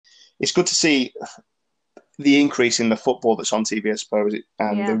it's good to see the increase in the football that's on TV, I suppose,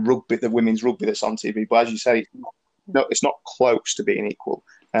 and the Yeah. rugby, the women's rugby that's on TV. But as you say, no, it's not close to being equal.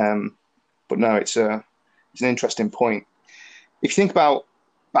 But no, it's an interesting point. If you think about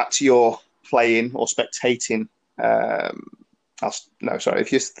back to your playing or spectating, um, no, sorry.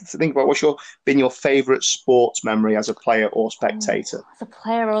 If you think about been your favourite sports memory as a player or Oh, spectator, as a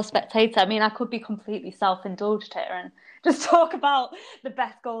player or spectator, I mean, I could be completely self-indulged here and just talk about the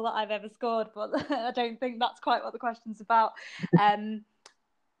best goal that I've ever scored, but I don't think that's quite what the question's about. Um,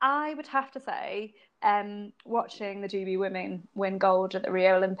 I would have to say, watching the GB women win gold at the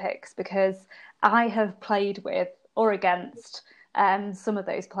Rio Olympics, because I have played with or against some of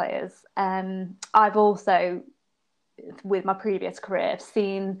those players. I've also, with my previous career, have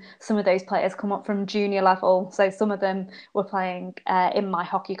seen some of those players come up from junior level. So some of them were playing in my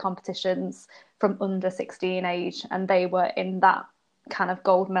hockey competitions from under 16 age, and they were in that kind of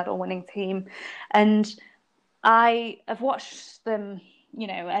gold medal winning team. And I have watched them,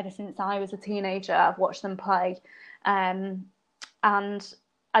 ever since I was a teenager. I've watched them play, um, and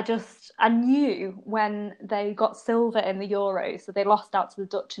I knew when they got silver in the Euros, so they lost out to the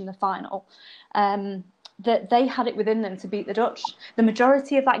Dutch in the final, that they had it within them to beat the Dutch. The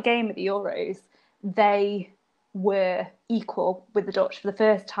majority of that game at the Euros, they were equal with the Dutch for the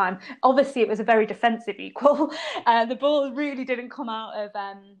first time. Obviously, it was a very defensive equal. The ball really didn't come out of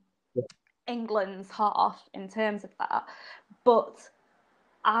England's half in terms of that. But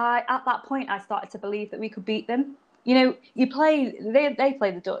at that point, I started to believe that we could beat them. They play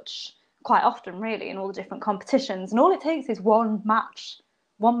the Dutch quite often, really, in all the different competitions, and all it takes is one match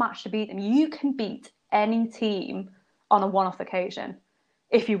to beat them. You can beat any team on a one-off occasion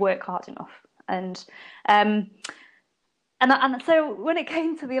if you work hard enough. Um, and so when it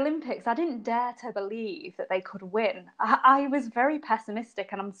came to the Olympics, I didn't dare to believe that they could win. I was very pessimistic,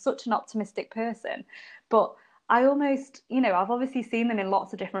 and I'm such an optimistic person. But I almost, I've obviously seen them in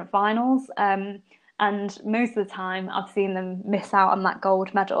lots of different finals. And most of the time, I've seen them miss out on that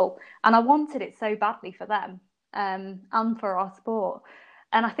gold medal. And I wanted it so badly for them, and for our sport.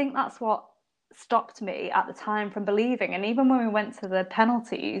 And I think that's what stopped me at the time from believing. And even when we went to the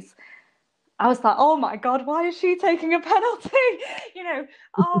penalties, I was like, oh my God, why is she taking a penalty? you know,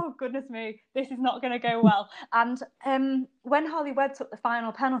 oh goodness me, this is not going to go well. And when Holly Webb took the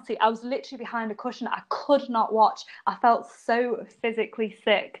final penalty, I was literally behind a cushion. I could not watch. I felt so physically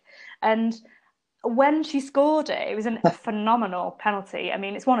sick. And when she scored it, it was a phenomenal penalty. I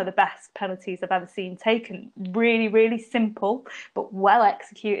mean, it's one of the best penalties I've ever seen taken. Really, really simple, but well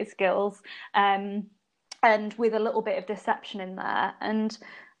executed skills. And with a little bit of deception in there. And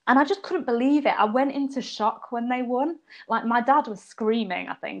I just couldn't believe it. I went into shock when they won. Like my dad was screaming,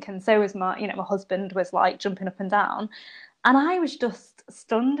 I think, and so was my husband was like jumping up and down. And I was just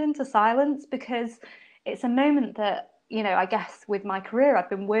stunned into silence because it's a moment that, I guess with my career, I've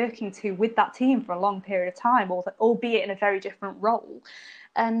been working to with that team for a long period of time, albeit in a very different role.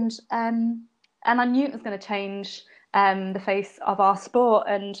 And I knew it was going to change the face of our sport.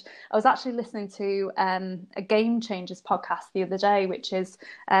 And I was actually listening to a Game Changers podcast the other day, which is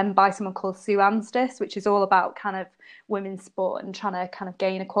by someone called Sue Anstis, which is all about kind of women's sport and trying to kind of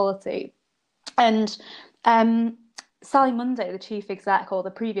gain equality. And Sally Munday, the chief exec or the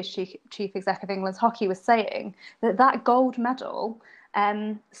previous chief exec of England's hockey, was saying that gold medal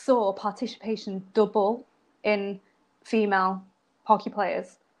saw participation double in female hockey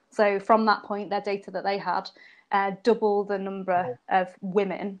players. So from that point, their data that they had, double the number of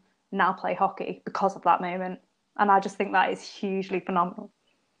women now play hockey because of that moment. And I just think that is hugely phenomenal.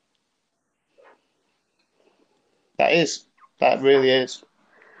 that is that really is.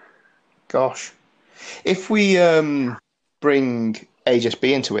 Gosh, if we bring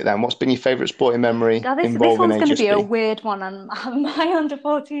HSB into it, then what's been your favourite sporting memory Now, this involving one's going to be a HSB? weird one, and my under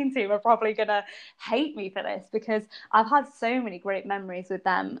 14 team are probably going to hate me for this because I've had so many great memories with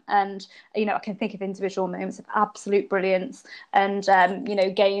them, and I can think of individual moments of absolute brilliance, and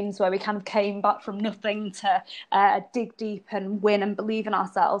games where we kind of came back from nothing to dig deep and win and believe in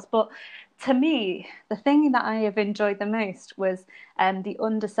ourselves. But to me, the thing that I have enjoyed the most was the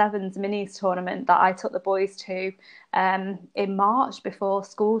under sevens minis tournament that I took the boys to in March before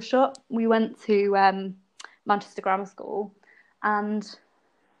school shut. We went to Manchester Grammar School, and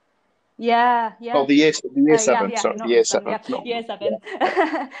yeah, Oh, yeah, the year yeah, seven. yeah. Sorry, You're the not year understanding. seven. Yeah, Not year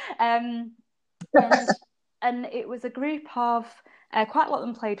seven. um, and and it was a group of quite a lot of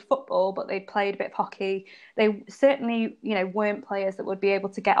them played football, but they played a bit of hockey. They certainly, weren't players that would be able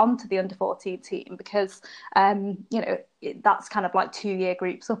to get onto the under 14 team because, that's kind of like 2 year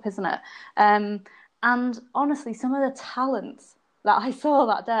groups up, isn't it? And honestly, some of the talents that I saw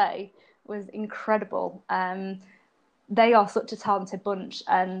that day was incredible. They are such a talented bunch,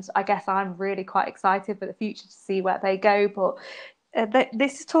 and I guess I'm really quite excited for the future to see where they go. But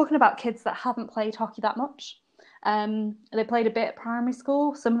this is talking about kids that haven't played hockey that much. They played a bit at primary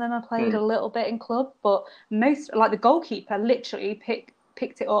school. Some of them have played a little bit in club, but most, like the goalkeeper, literally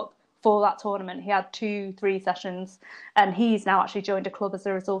picked it up for that tournament. He had 2-3 sessions, and he's now actually joined a club as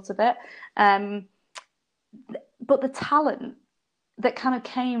a result of it. But the talent that kind of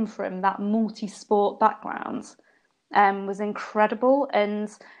came from that multi-sport background was incredible. And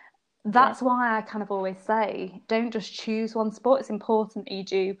that's why I kind of always say, don't just choose one sport. It's important that you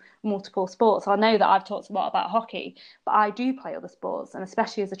do multiple sports. I know that I've talked a lot about hockey, but I do play other sports. And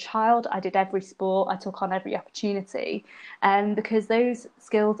especially as a child, I did every sport. I took on every opportunity, because those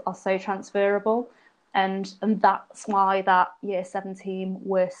skills are so transferable. And that's why that year 7 team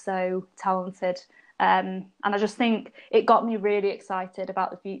were so talented. And I just think it got me really excited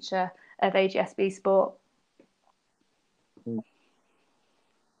about the future of AGSB sport.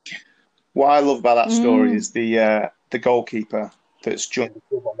 What I love about that story is the goalkeeper that's joined the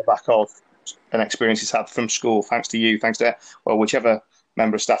club on the back of an experience he's had from school, thanks to you, thanks to whichever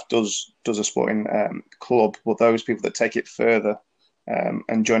member of staff does a sporting club. But those people that take it further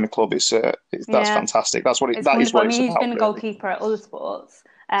and join the club, that's fantastic. That's what that is what it's about. He's been a goalkeeper at other sports,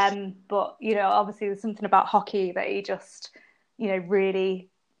 but obviously there's something about hockey that he just really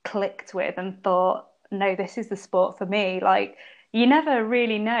clicked with and thought, no, this is the sport for me. Like, you never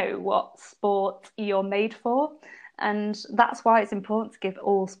really know what sport you're made for. And that's why it's important to give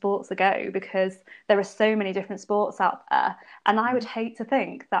all sports a go, because there are so many different sports out there. And I would hate to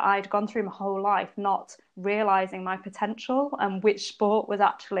think that I'd gone through my whole life not realising my potential and which sport was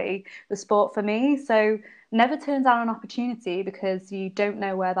actually the sport for me. So never turn down an opportunity, because you don't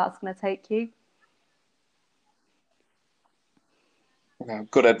know where that's going to take you. Yeah,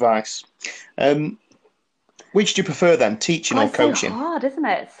 good advice. Which do you prefer then, teaching or coaching? It's so hard, isn't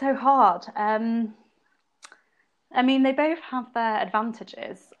it? It's so hard. I mean, they both have their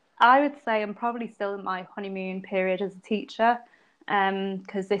advantages. I would say I'm probably still in my honeymoon period as a teacher,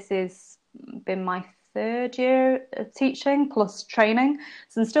 because this has been my 3rd year of teaching plus training.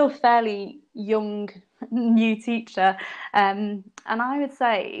 So I'm still a fairly young, new teacher. And I would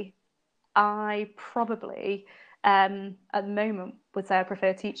say I probably, at the moment, would say I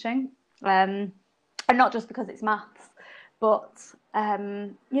prefer teaching. And not just because it's maths, but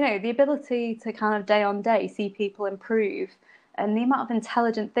the ability to kind of day on day see people improve, and the amount of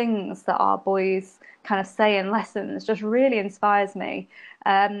intelligent things that our boys kind of say in lessons just really inspires me.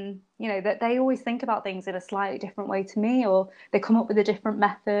 That they always think about things in a slightly different way to me, or they come up with a different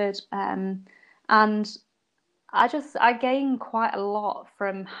method. And I gain quite a lot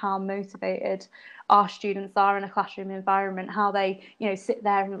from how motivated our students are in a classroom environment, how they, sit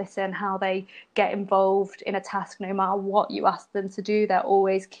there and listen, how they get involved in a task. No matter what you ask them to do, they're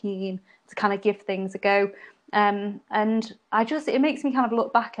always keen to kind of give things a go. And it makes me kind of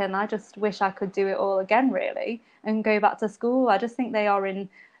look back, and I just wish I could do it all again, really, and go back to school. I just think they are in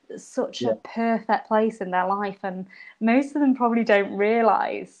such a perfect place in their life, and most of them probably don't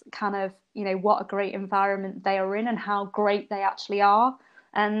realize kind of what a great environment they are in and how great they actually are.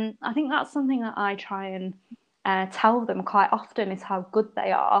 And I think that's something that I try and tell them quite often, is how good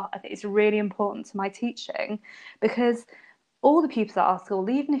they are. I think it's really important to my teaching, because all the pupils at our school,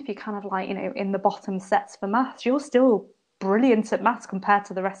 even if you're kind of like in the bottom sets for maths, you're still brilliant at maths compared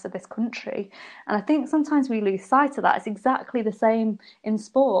to the rest of this country. And I think sometimes we lose sight of that. It's exactly the same in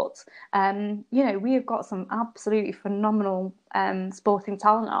sport. We have got some absolutely phenomenal sporting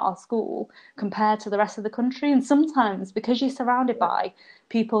talent at our school compared to the rest of the country. And sometimes, because you're surrounded by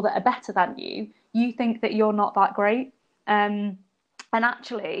people that are better than you, you think that you're not that great. And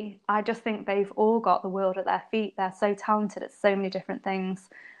actually, I just think they've all got the world at their feet. They're so talented at so many different things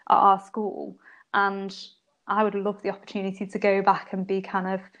at our school. And I would love the opportunity to go back and be kind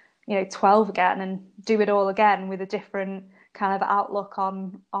of, 12 again and do it all again with a different kind of outlook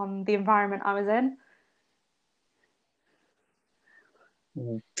on the environment I was in.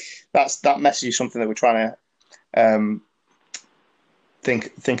 That message is something that we're trying to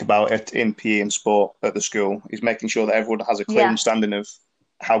think about it in PE and sport at the school, is making sure that everyone has a clear understanding of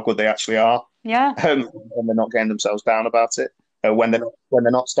how good they actually are. Yeah. And they're not getting themselves down about it. When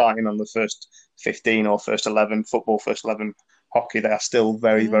they're not starting on the first 15 or first 11 football, first 11 hockey, they are still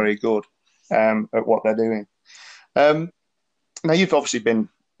very, very good at what they're doing. Now, you've obviously been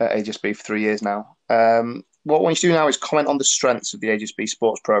at AGSB for 3 years now. What I want you to do now is comment on the strengths of the AGSB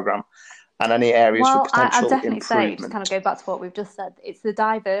sports programme and any areas for Well, I'd potential definitely say, just kind of improvement? go back to what we've just said, it's the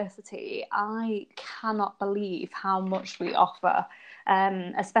diversity. I cannot believe how much we offer,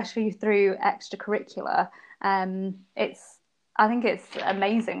 especially through extracurricular. It's, I think it's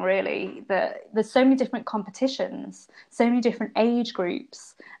amazing, really, that there's so many different competitions, so many different age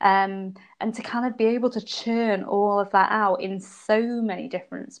groups, and to kind of be able to churn all of that out in so many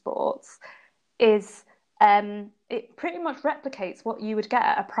different sports is it pretty much replicates what you would get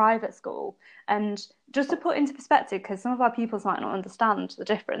at a private school. And just to put into perspective, because some of our pupils might not understand the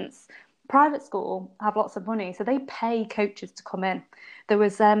difference, private school have lots of money, so they pay coaches to come in. There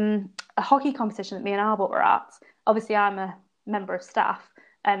was a hockey competition that me and Albert were at. Obviously, I'm a member of staff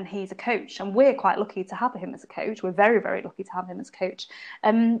and he's a coach, and we're quite lucky to have him as a coach. We're very, very lucky to have him as a coach.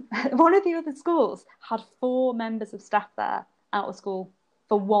 One of the other schools had 4 members of staff there out of school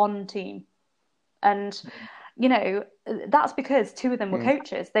for one team. And, you know, that's because 2 of them were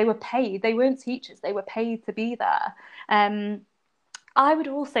coaches. They were paid. They weren't teachers. They were paid to be there. I would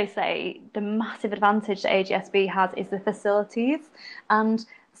also say the massive advantage that AGSB has is the facilities. And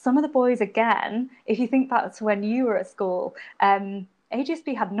some of the boys, again, if you think back to when you were at school,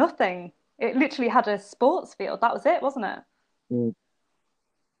 AGSB had nothing. It literally had a sports field. That was it, wasn't it? Mm.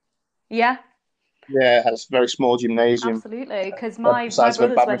 Yeah, Yeah, it has a very small gymnasium, absolutely. Because the my size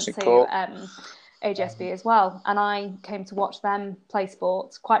of a brothers went badminton to court. AGSB as well, and I came to watch them play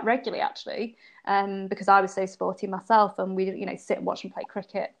sports quite regularly, actually, because I was so sporty myself, and we, sit and watch them play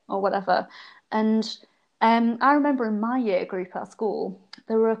cricket or whatever. And I remember in my year group at school,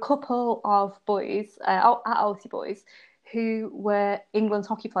 there were a couple of boys at Alty Boys who were England's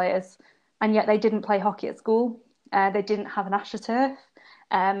hockey players, and yet they didn't play hockey at school. They didn't have an AstroTurf.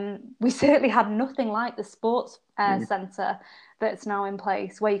 We certainly had nothing like the sports Mm. centre that's now in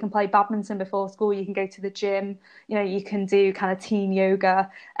place, where you can play badminton before school, you can go to the gym, you can do kind of team yoga.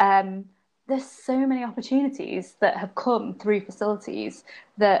 There's so many opportunities that have come through facilities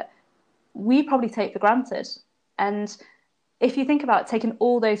that we probably take for granted. And if you think about taking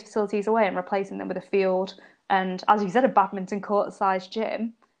all those facilities away and replacing them with a field and, as you said, a badminton court-sized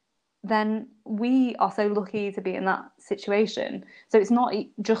gym, then we are so lucky to be in that situation. So it's not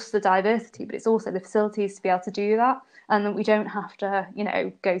just the diversity, but it's also the facilities to be able to do that, and that we don't have to,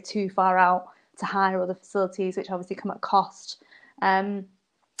 go too far out to hire other facilities, which obviously come at cost. And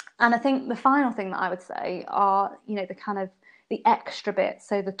I think the final thing that I would say are, the kind of the extra bits.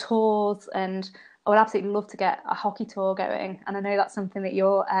 So the tours, and I would absolutely love to get a hockey tour going. And I know that's something that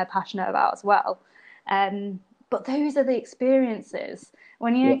you're passionate about as well. But those are the experiences.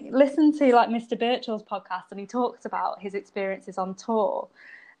 When Yeah. you listen to like Mr. Birchall's podcast and he talks about his experiences on tour,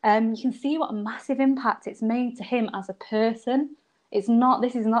 you can see what a massive impact it's made to him as a person. This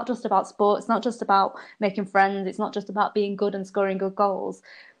is not just about sport. It's not just about making friends. It's not just about being good and scoring good goals,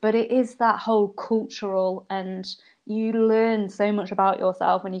 but it is that whole cultural, and you learn so much about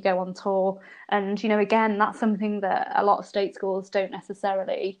yourself when you go on tour. And, again, that's something that a lot of state schools don't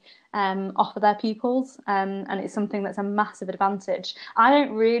necessarily offer their pupils. And it's something that's a massive advantage. I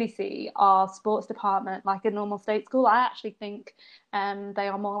don't really see our sports department like a normal state school. I actually think they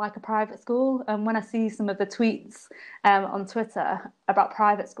are more like a private school. And when I see some of the tweets on Twitter about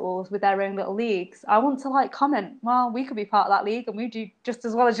private schools with their own little leagues, I want to comment, well, we could be part of that league and we do just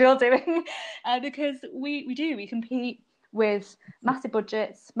as well as you're doing. Because we compete with massive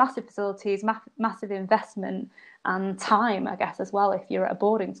budgets, massive facilities, massive investment and time, I guess, as well, if you're at a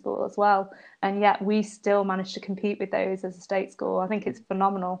boarding school as well. And yet we still manage to compete with those as a state school. I think it's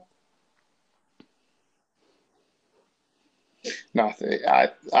phenomenal. No,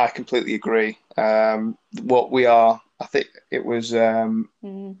 I completely agree. What we are, I think it was Dan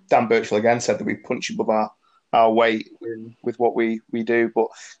Birchall again said that we punch above our weight with what we do. But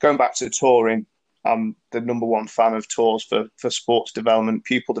going back to touring, I'm the number one fan of tours for sports development,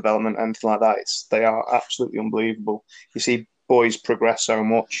 pupil development, anything like that. They are absolutely unbelievable. You see boys progress so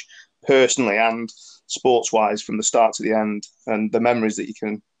much personally and sports wise from the start to the end, and the memories that you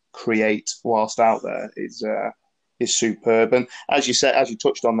can create whilst out there is superb. And as you said, as you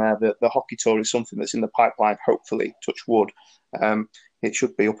touched on there, the hockey tour is something that's in the pipeline. Hopefully, touch wood, it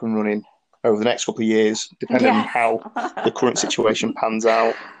should be up and running over the next couple of years, depending on how the current situation pans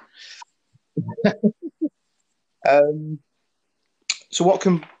out. So what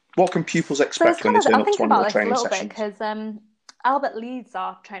can pupils expect when they turn I'm up to thinking one of about your this a training little bit sessions? because Albert leads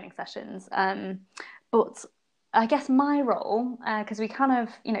our training sessions, but I guess my role, because we kind of,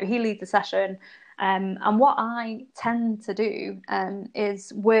 he leads the session, and what I tend to do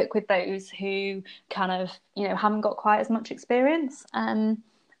is work with those who kind of, haven't got quite as much experience, and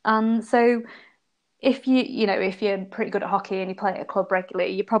so if if you're pretty good at hockey and you play at a club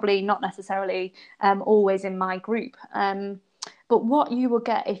regularly, you're probably not necessarily always in my group. But what you will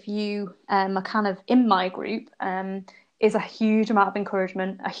get if you are kind of in my group is a huge amount of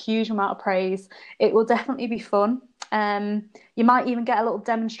encouragement, a huge amount of praise. It will definitely be fun. You might even get a little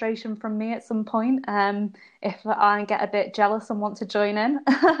demonstration from me at some point if I get a bit jealous and want to join in.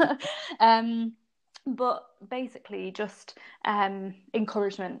 But basically, just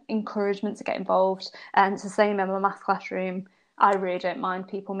encouragement to get involved. And it's the same in my maths classroom. I really don't mind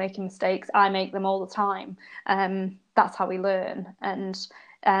people making mistakes. I make them all the time. That's how we learn. And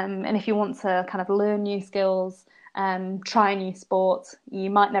if you want to kind of learn new skills, try a new sport, you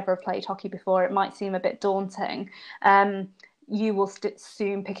might never have played hockey before. It might seem a bit daunting. You will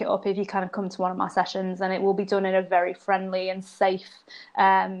soon pick it up if you kind of come to one of my sessions, and it will be done in a very friendly and safe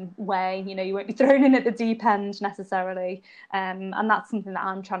way. You won't be thrown in at the deep end necessarily. And that's something that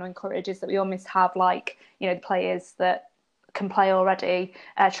I'm trying to encourage, is that we almost have the players that can play already,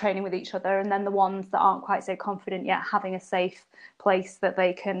 training with each other, and then the ones that aren't quite so confident yet, having a safe place that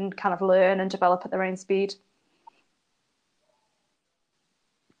they can kind of learn and develop at their own speed.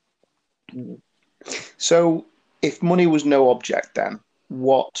 So, if money was no object, then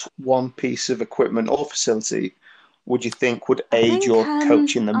what one piece of equipment or facility would you think would aid your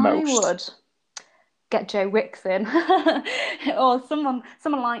coaching the most? I would get Joe Wicks in, or someone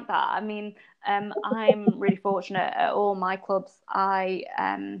like that. I mean, I'm really fortunate at all my clubs.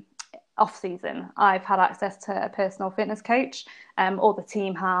 Off season, I've had access to a personal fitness coach, or the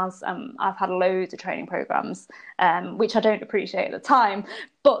team has. I've had loads of training programs, which I don't appreciate at the time,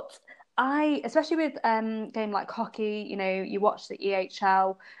 but especially with game like hockey, you watch the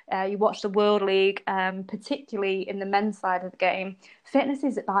EHL, you watch the World League, particularly in the men's side of the game, fitness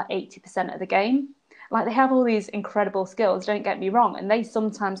is about 80% of the game. Like, they have all these incredible skills, don't get me wrong, and they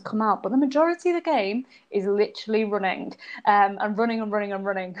sometimes come out, but the majority of the game is literally running, and running and running and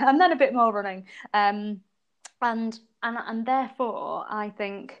running, and then a bit more running. And therefore, I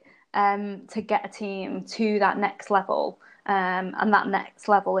think to get a team to that next level, and that next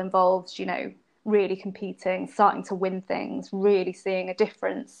level involves, really competing, starting to win things, really seeing a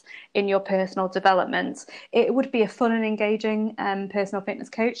difference in your personal development. It would be a fun and engaging personal fitness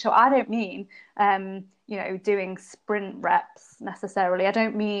coach. So I don't mean, doing sprint reps necessarily. I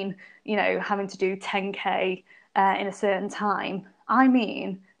don't mean, having to do 10K in a certain time. I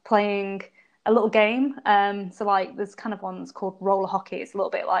mean playing a little game. So there's kind of ones called roller hockey. It's a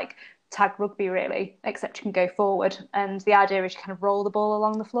little bit like tag rugby, really, except you can go forward. And the idea is you kind of roll the ball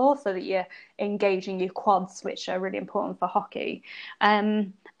along the floor so that you're engaging your quads, which are really important for hockey.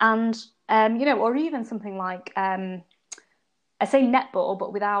 Or even something like, I say netball,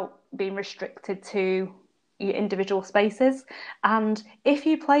 but without being restricted to your individual spaces. And if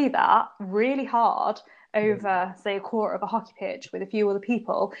you play that really hard over, say, a quarter of a hockey pitch with a few other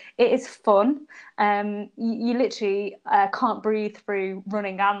people, it is fun. You literally can't breathe through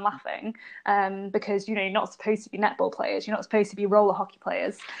running and laughing, because you're not supposed to be netball players, you're not supposed to be roller hockey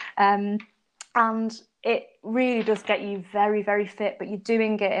players, and it really does get you very, very fit, but you're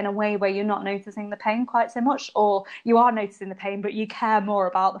doing it in a way where you're not noticing the pain quite so much, or you are noticing the pain, but you care more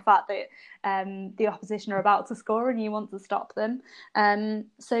about the fact that the opposition are about to score and you want to stop them.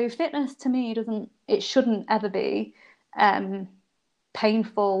 So fitness, to me, shouldn't ever be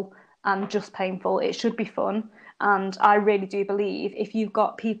painful and just painful. It should be fun. And I really do believe if you've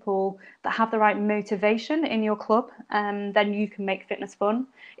got people that have the right motivation in your club, then you can make fitness fun.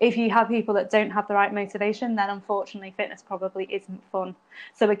 If you have people that don't have the right motivation, then unfortunately fitness probably isn't fun.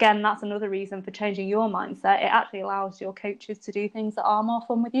 So again, that's another reason for changing your mindset. It actually allows your coaches to do things that are more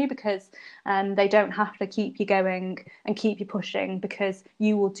fun with you, because they don't have to keep you going and keep you pushing, because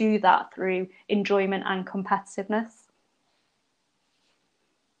you will do that through enjoyment and competitiveness.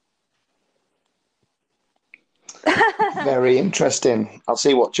 Very interesting. I'll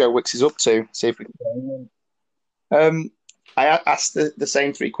see what Joe Wicks is up to. See if we can. I asked the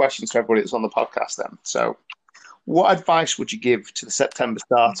same three questions to everybody that's on the podcast then. So, what advice would you give to the September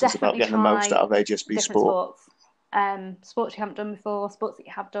starters about getting the most out of AGSB sport? Sports you haven't done before, sports that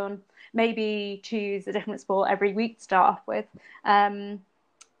you have done. Maybe choose a different sport every week to start off with.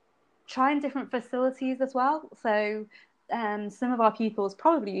 Trying different facilities as well. So some of our pupils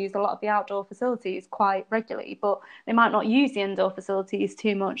probably use a lot of the outdoor facilities quite regularly, but they might not use the indoor facilities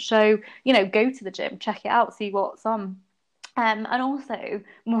too much. So, go to the gym, check it out, see what's on. And also,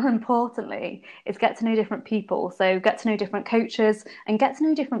 more importantly, is get to know different people. So get to know different coaches and get to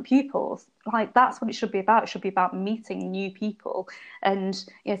know different pupils. That's what it should be about. It should be about meeting new people. And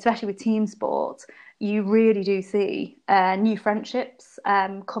especially with team sport, you really do see new friendships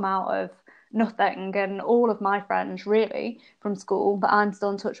come out of nothing. And all of my friends really from school that I'm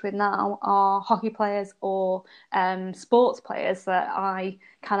still in touch with now are hockey players or sports players that I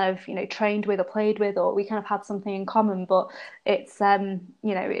kind of, trained with or played with, or we kind of had something in common. But it's,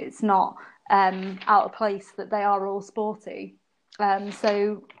 it's not out of place that they are all sporty.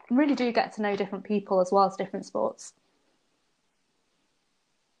 So really do get to know different people as well as different sports.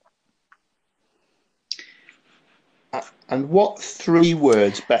 And what 3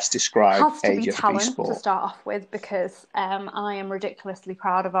 words best describe Has to be HSB talent sport? to start off with, because I am ridiculously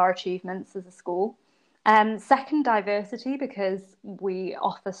proud of our achievements as a school. Second, diversity, because we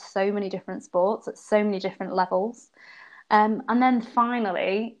offer so many different sports at so many different levels. And then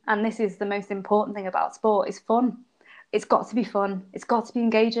finally, and this is the most important thing about sport, is fun. It's got to be fun. It's got to be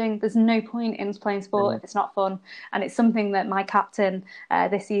engaging. There's no point in playing sport if it's not fun. And it's something that my captain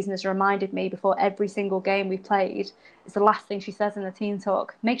this season has reminded me before every single game we've played. It's the last thing she says in the team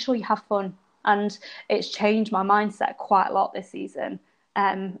talk. Make sure you have fun. And it's changed my mindset quite a lot this season.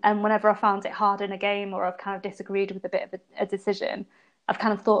 And whenever I found it hard in a game, or I've kind of disagreed with a bit of a decision, I've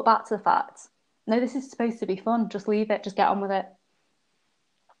kind of thought back to the fact, no, this is supposed to be fun. Just leave it. Just get on with it.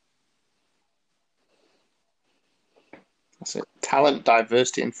 That's it. Talent,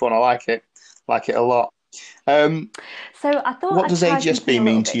 diversity, and fun. I like it. Like it a lot. Um, So I thought what I'd does try HSB something a little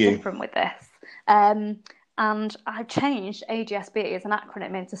mean bit to you? different with this. And I've changed AGSB as an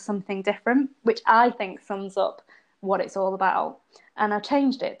acronym into something different, which I think sums up what it's all about. And I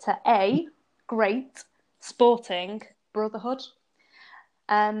changed it to A, great, sporting, brotherhood.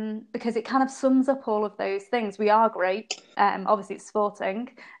 Because it kind of sums up all of those things. We are great, obviously it's sporting,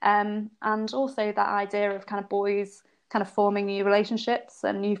 and also that idea of kind of boys kind of forming new relationships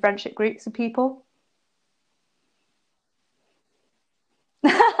and new friendship groups of people.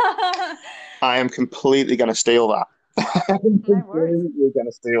 No I am completely going to steal that. I'm worries. completely going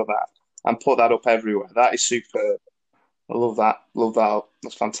to steal that and put that up everywhere. That is superb. I love that. Love that.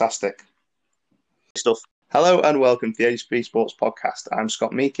 That's fantastic stuff. Hello and welcome to the HSB Sports Podcast. I'm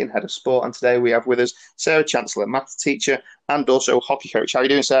Scott Meakin, Head of Sport, and today we have with us Sarah Chancellor, maths teacher and also hockey coach. How are you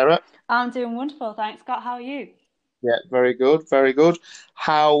doing, Sarah? I'm doing wonderful, thanks, Scott. How are you? Yeah, very good, very good.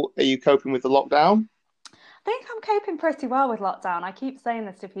 How are you coping with the lockdown? I think I'm coping pretty well with lockdown. I keep saying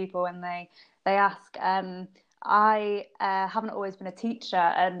this to people when they ask. I haven't always been a teacher,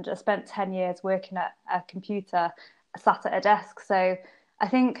 and I spent 10 years working at a computer, sat at a desk. So I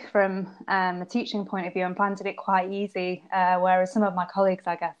think from a teaching point of view, I'm finding it quite easy. Whereas some of my colleagues,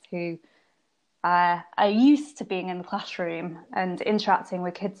 I guess, who are used to being in the classroom and interacting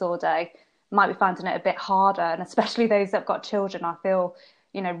with kids all day, might be finding it a bit harder. And especially those that've got children, I feel,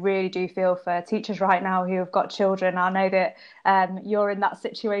 really do feel for teachers right now who have got children. I know that you're in that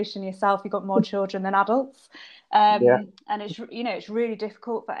situation yourself. You've got more children than adults. Yeah. And it's really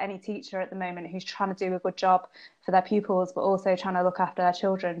difficult for any teacher at the moment who's trying to do a good job for their pupils, but also trying to look after their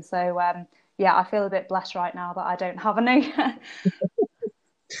children. So, yeah, I feel a bit blessed right now that I don't have any.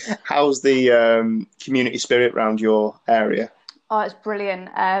 How's the community spirit around your area? Oh, it's brilliant.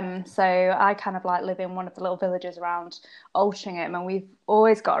 So I kind of like live in one of the little villages around Altrincham, and we've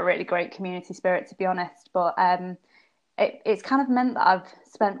always got a really great community spirit, to be honest. But it's kind of meant that I've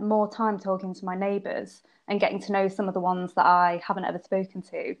spent more time talking to my neighbours and getting to know some of the ones that I haven't ever spoken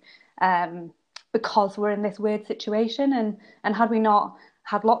to, because we're in this weird situation. And had we not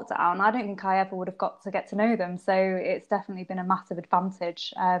had lockdown, I don't think I ever would have got to get to know them. So it's definitely been a massive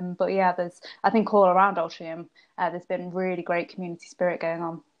advantage. But yeah, I think all around Altrincham, there's been really great community spirit going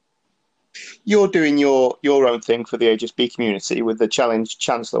on. You're doing your own thing for the HSB community with the Challenge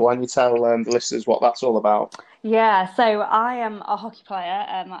Chancellor. Why don't you tell the listeners what that's all about? Yeah, so I am a hockey player,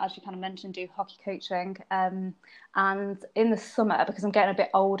 as you kind of mentioned, do hockey coaching. And in the summer, because I'm getting a bit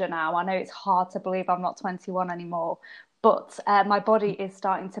older now, I know it's hard to believe I'm not 21 anymore, but my body is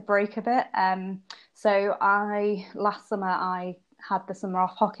starting to break a bit. So last summer I had the summer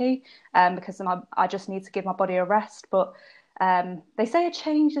off hockey because I just need to give my body a rest. But they say a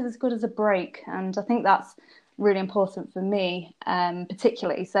change is as good as a break, and I think that's really important for me,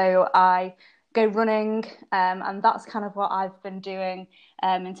 particularly. So I go running, and that's kind of what I've been doing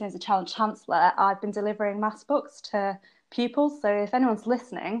in terms of Challenge Chancellor. I've been delivering maths books to pupils. So if anyone's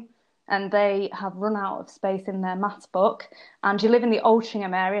listening and they have run out of space in their maths book, and you live in the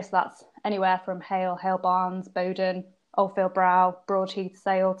Altrincham area, so that's anywhere from Hale, Hale Barnes, Bowden, Oldfield Brow, Broadheath,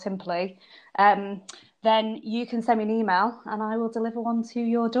 Sale, Timperley, then you can send me an email and I will deliver one to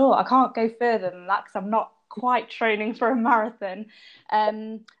your door. I can't go further than that because I'm not quite training for a marathon.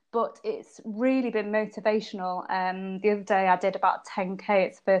 But it's really been motivational. The other day I did about 10K.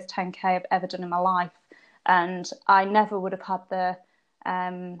 It's the first 10K I've ever done in my life. And I never would have had the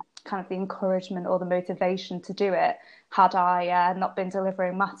kind of the encouragement or the motivation to do it had I not been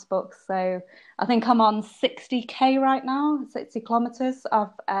delivering maths books. So I think I'm on 60k right now, 60 kilometres. I've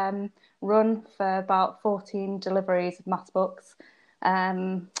run for about 14 deliveries of maths books.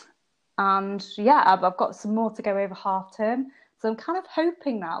 And yeah, I've got some more to go over half term. So I'm kind of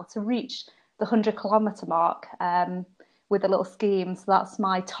hoping now to reach the 100-kilometre mark with a little scheme. So that's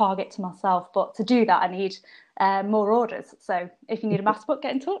my target to myself. But to do that, I need more orders. So if you need a maths book,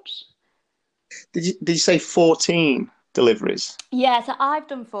 get in touch. Did you say 14 deliveries? Yeah, so I've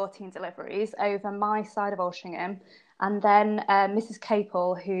done 14 deliveries over my side of Altrincham. And then Mrs.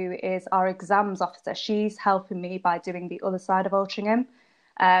 Capel, who is our exams officer, she's helping me by doing the other side of Altrincham.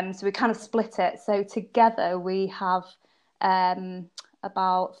 So we kind of split it. So together we have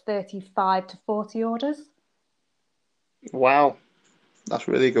about 35 to 40 orders. Wow, that's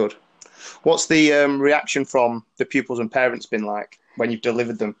really good. What's the reaction from the pupils and parents been like when you've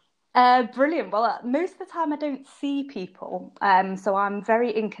delivered them? Brilliant. Well, most of the time I don't see people, so I'm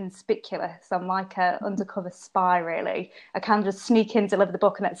very inconspicuous. I'm like an undercover spy, really. I can just sneak in, deliver the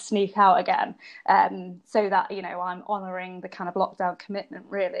book, and then sneak out again, so that I'm honouring the kind of lockdown commitment,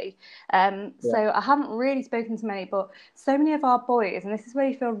 really. So I haven't really spoken to many, but so many of our boys, and this is where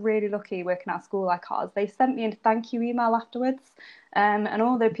you feel really lucky working at a school like ours. They sent me a thank you email afterwards. And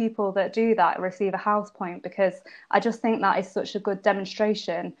all the people that do that receive a house point because I just think that is such a good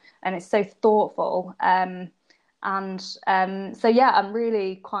demonstration and it's so thoughtful. So yeah, I'm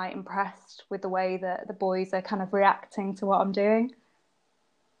really quite impressed with the way that the boys are kind of reacting to what I'm doing.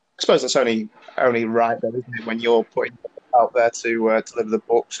 I suppose that's only right, then, isn't it? When you're putting out there to deliver the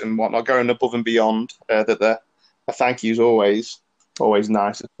books and whatnot, going above and beyond. That a thank you is always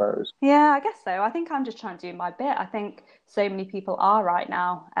nice, I suppose. Yeah, I guess so. I think I'm just trying to do my bit. I think so many people are right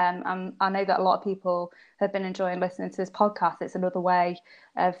now. And I know that a lot of people have been enjoying listening to this podcast. It's another way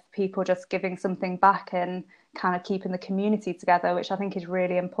of people just giving something back and kind of keeping the community together, which I think is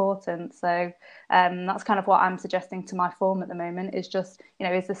really important. So that's kind of what I'm suggesting to my form at the moment is just,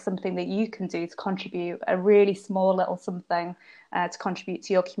 is this something that you can do to contribute a really small little something to contribute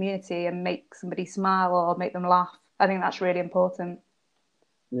to your community and make somebody smile or make them laugh? I think that's really important.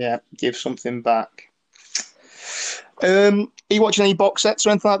 Yeah, give something back. Are you watching any box sets or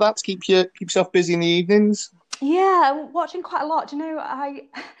anything like that to keep yourself busy in the evenings? Yeah, watching quite a lot. Do you know, I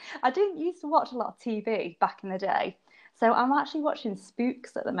didn't used to watch a lot of TV back in the day. So I'm actually watching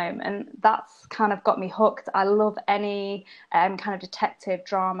Spooks at the moment. That's kind of got me hooked. I love any kind of detective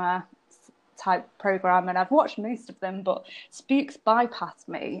drama type program, and I've watched most of them, but Spooks bypassed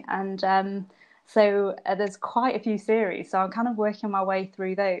me. And so there's quite a few series. So I'm kind of working my way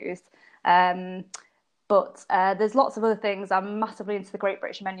through those. But there's lots of other things. I'm massively into the Great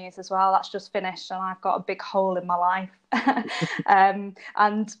British Menus as well. That's just finished, and I've got a big hole in my life. And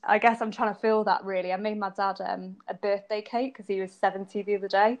I guess I'm trying to fill that, really. I made my dad a birthday cake because he was 70 the other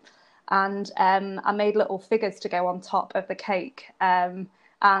day. And I made little figures to go on top of the cake.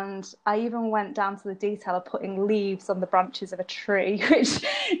 And I even went down to the detail of putting leaves on the branches of a tree, which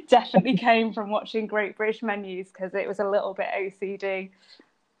definitely came from watching Great British Menus because it was a little bit OCD.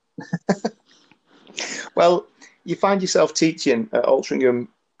 Well, you find yourself teaching at Altrincham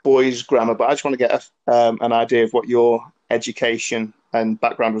Boys Grammar, but I just want to get an idea of what your education and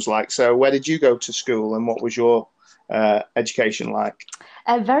background was like. So where did you go to school and what was your education like?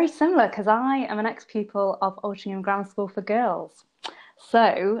 Very similar because I am an ex-pupil of Altrincham Grammar School for Girls.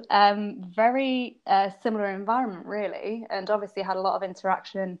 So very similar environment, really, and obviously had a lot of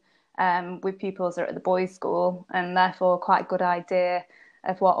interaction with pupils that are at the boys' school and therefore quite a good idea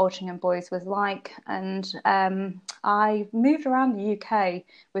of what Altrincham Boys was like. And I moved around the UK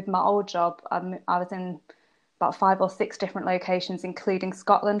with my old job. I was in about 5 or 6 different locations, including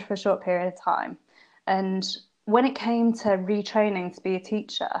Scotland for a short period of time. And when it came to retraining to be a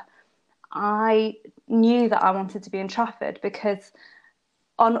teacher, I knew that I wanted to be in Trafford because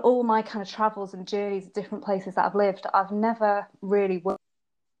on all my kind of travels and journeys, different places that I've lived, I've never really worked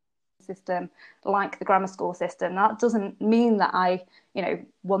system like the grammar school system. That doesn't mean that I,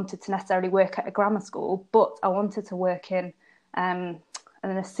 wanted to necessarily work at a grammar school, but I wanted to work in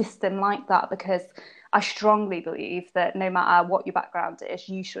a system like that because I strongly believe that no matter what your background is,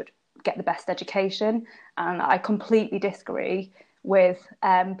 you should get the best education. And I completely disagree with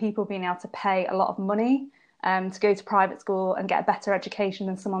people being able to pay a lot of money to go to private school and get a better education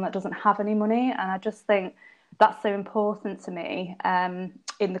than someone that doesn't have any money. And I just think that's so important to me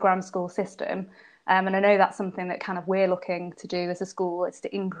in the grammar school system. And I know that's something that kind of we're looking to do as a school, is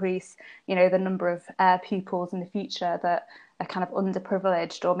to increase, the number of pupils in the future that are kind of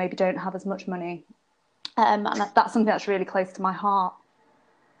underprivileged or maybe don't have as much money. And that's something that's really close to my heart.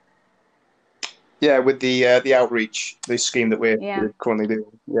 Yeah, with the outreach, the scheme that Yeah. we're currently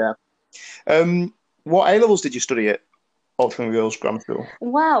doing. Yeah. What A levels did you study at Altrincham Girls Grammar School?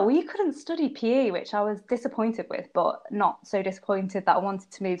 Well, we couldn't study PE, which I was disappointed with, but not so disappointed that I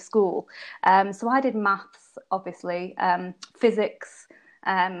wanted to move school. So I did maths, obviously, physics,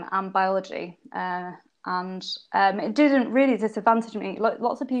 and biology. And it didn't really disadvantage me.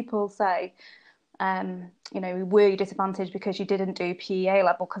 Lots of people say, were you disadvantaged because you didn't do PEA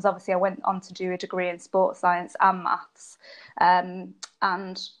level? Because obviously I went on to do a degree in sports science and maths.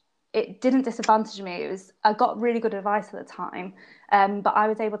 And it didn't disadvantage me. I got really good advice at the time, but I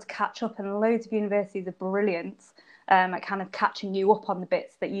was able to catch up, and loads of universities are brilliant at kind of catching you up on the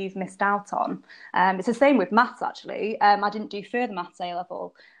bits that you've missed out on. It's the same with maths, actually. I didn't do further maths A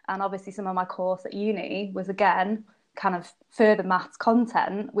level, and obviously some of my course at uni was, again, kind of further maths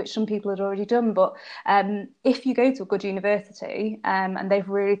content, which some people had already done. But if you go to a good university, and they've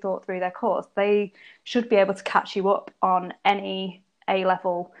really thought through their course, they should be able to catch you up on any A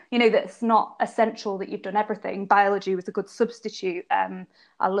level. That's not essential that you've done everything. Biology was a good substitute.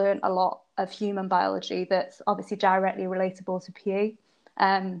 I learned a lot of human biology that's obviously directly relatable to PE.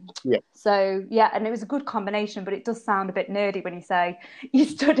 Um, Yeah. so yeah, and it was a good combination, but it does sound a bit nerdy when you say you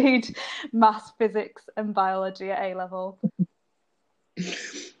studied maths, physics, and biology at A level.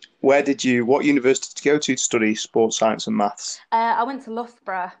 What university did you go to study sports science and maths? I went to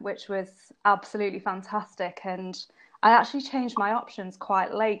Loughborough, which was absolutely fantastic, and I actually changed my options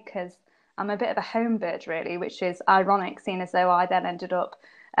quite late because I'm a bit of a home bird, really, which is ironic, seeing as though I then ended up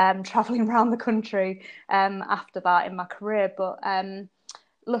traveling around the country after that in my career. But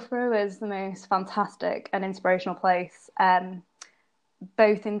Loughborough is the most fantastic and inspirational place,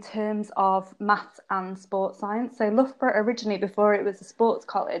 both in terms of maths and sports science. So Loughborough originally, before it was a sports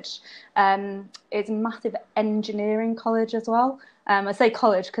college, is a massive engineering college as well. I say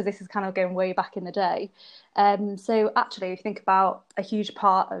college because this is kind of going way back in the day. So actually, if you think about, a huge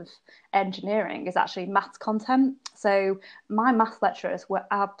part of engineering is actually maths content. So my maths lecturers were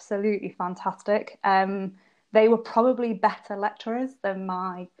absolutely fantastic. They were probably better lecturers than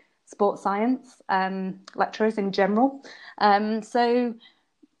my sports science lecturers in general. So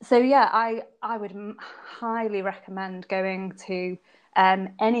yeah, I would highly recommend going to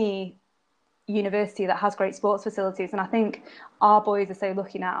any university that has great sports facilities. And I think our boys are so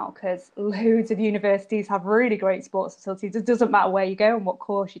lucky now because loads of universities have really great sports facilities. It doesn't matter where you go and what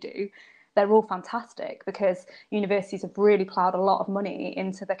course you do. They're all fantastic because universities have really ploughed a lot of money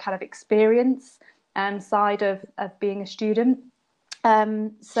into the kind of experience side of being a student.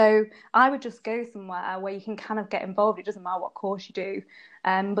 So I would just go somewhere where you can kind of get involved. It doesn't matter what course you do,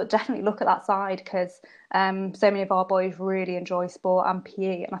 but definitely look at that side because so many of our boys really enjoy sport and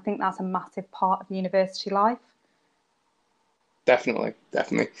PE, and I think that's a massive part of university life. Definitely,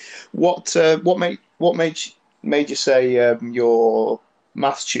 definitely. What made you say your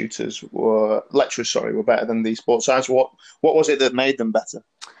maths tutors were lecturers, sorry, were better than the sports science? What was it that made them better?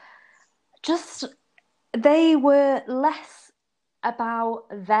 Just they were less about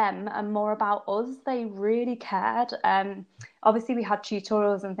them and more about us. They really cared. Obviously, we had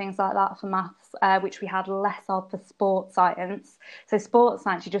tutorials and things like that for maths, which we had less of for sports science. So, sports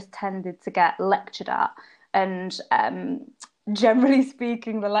science, you just tended to get lectured at. And generally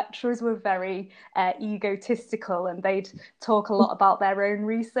speaking, the lecturers were very egotistical and they'd talk a lot about their own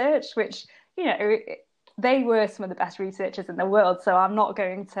research, which, you know, they were some of the best researchers in the world, so I'm not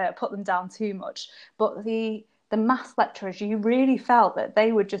going to put them down too much. But the maths lecturers, you really felt that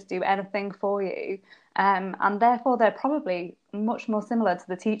they would just do anything for you. And therefore, they're probably much more similar to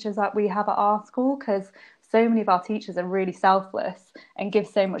the teachers that we have at our school because so many of our teachers are really selfless and give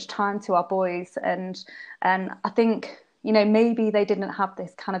so much time to our boys. And I think, maybe they didn't have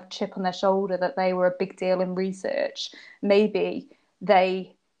this kind of chip on their shoulder that they were a big deal in research. Maybe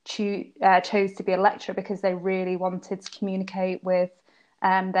they chose to be a lecturer because they really wanted to communicate with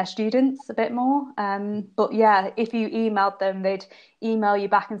their students a bit more. But yeah, if you emailed them, they'd email you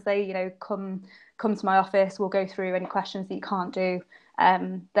back and say, come to my office. We'll go through any questions that you can't do.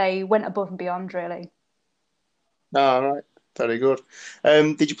 They went above and beyond, really. All right, very good.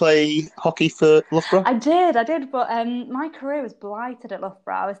 Did you play hockey for Loughborough? I did, but my career was blighted at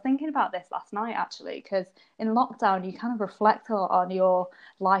Loughborough. I was thinking about this last night actually, because in lockdown you kind of reflect a lot on your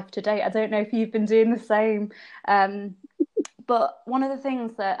life to date. I don't know if you've been doing the same. Um, But one of the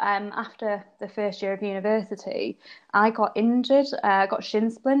things that after the first year of university, I got injured. I got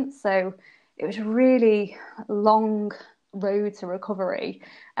shin splints, so it was a really long road to recovery.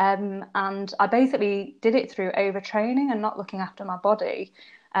 And I basically did it through overtraining and not looking after my body.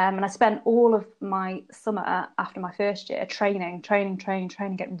 And I spent all of my summer after my first year training,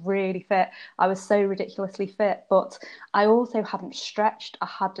 getting really fit. I was so ridiculously fit, but I also hadn't stretched. I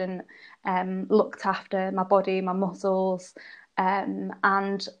hadn't looked after my body, my muscles. And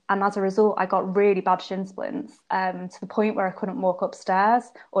as a result, I got really bad shin splints to the point where I couldn't walk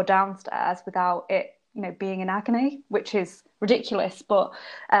upstairs or downstairs without it, being in agony, which is ridiculous. But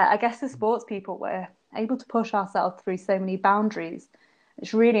I guess as sports people, we're able to push ourselves through so many boundaries.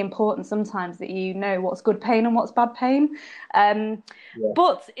 It's really important sometimes that you know what's good pain and what's bad pain.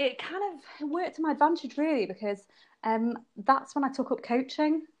 But it kind of worked to my advantage, really, because that's when I took up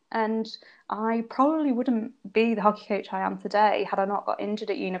coaching. And I probably wouldn't be the hockey coach I am today had I not got injured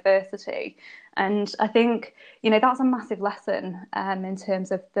at university. And I think, that's a massive lesson in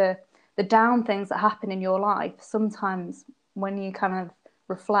terms of the down things that happen in your life. Sometimes when you kind of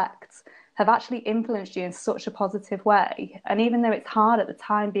reflect, have actually influenced you in such a positive way. And even though it's hard at the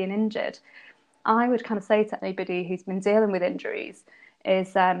time being injured, I would kind of say to anybody who's been dealing with injuries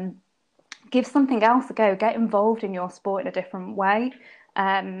is give something else a go, get involved in your sport in a different way.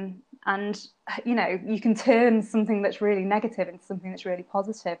 And you can turn something that's really negative into something that's really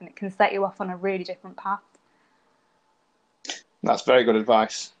positive, and it can set you off on a really different path. That's very good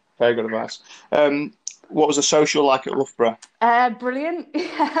advice. Very good advice. What was the social like at Loughborough? Brilliant.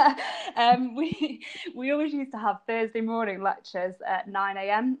 We always used to have Thursday morning lectures at 9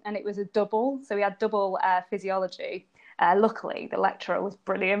 a.m. and it was a double, so we had double physiology. Luckily, the lecturer was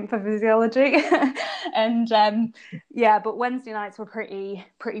brilliant for physiology, and but Wednesday nights were pretty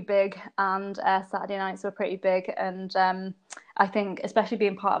big, and Saturday nights were pretty big, and I think, especially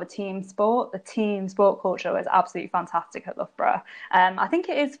being part of a team sport, the team sport culture was absolutely fantastic at Loughborough. I think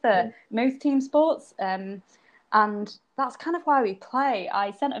it is for most team sports, and that's kind of why we play.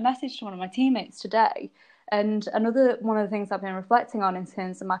 I sent a message to one of my teammates today. And another one of the things I've been reflecting on in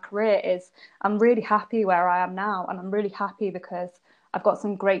terms of my career is I'm really happy where I am now. And I'm really happy because I've got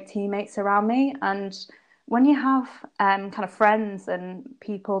some great teammates around me. And when you have kind of friends and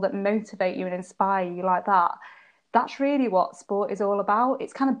people that motivate you and inspire you like that, that's really what sport is all about.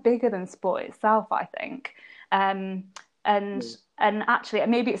 It's kind of bigger than sport itself, I think. And actually,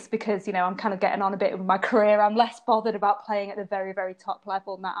 maybe it's because, I'm kind of getting on a bit with my career. I'm less bothered about playing at the very, very top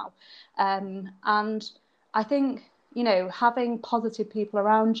level now. And I think, having positive people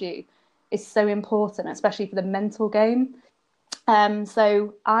around you is so important, especially for the mental game.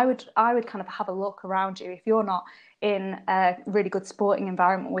 So I would kind of have a look around you. If you're not in a really good sporting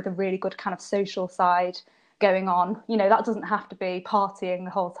environment with a really good kind of social side going on, that doesn't have to be partying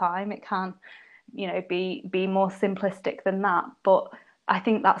the whole time. It can, be more simplistic than that. But I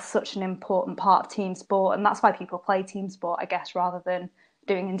think that's such an important part of team sport. And that's why people play team sport, I guess, rather than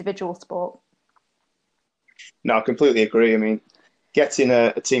doing individual sport. No, I completely agree. I mean, getting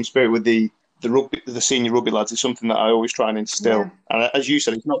a team spirit with the senior rugby lads is something that I always try and instill. Yeah. And as you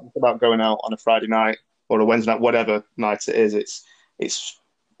said, it's not just about going out on a Friday night or a Wednesday night, whatever night it is. It's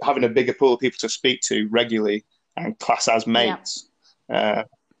having a bigger pool of people to speak to regularly and class as mates. Yeah.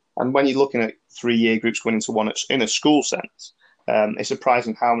 And when you're looking at 3-year groups going into one in a school sense, it's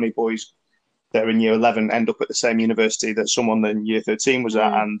surprising how many boys that are in year 11 end up at the same university that someone in year 13 was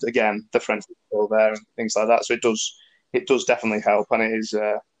at. And again, the friends are still there and things like that. So it does definitely help, and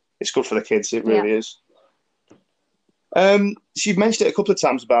it's good for the kids. It really is. So you've mentioned it a couple of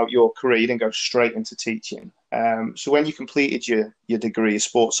times about your career. You didn't go straight into teaching. So when you completed your degree, your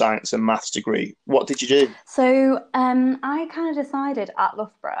sports science and maths degree, what did you do? So I kind of decided at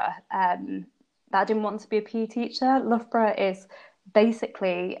Loughborough that I didn't want to be a PE teacher. Loughborough is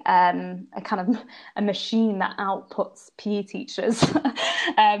basically a kind of a machine that outputs PE teachers,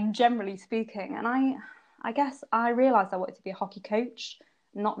 generally speaking. And I guess I realised I wanted to be a hockey coach,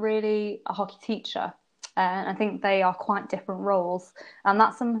 not really a hockey teacher. And I think they are quite different roles. And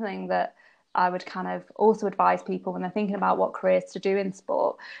that's something that I would kind of also advise people when they're thinking about what careers to do in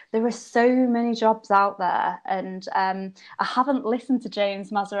sport. There are so many jobs out there, and I haven't listened to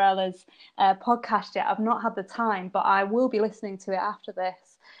James Mazzarella's podcast yet. I've not had the time, but I will be listening to it after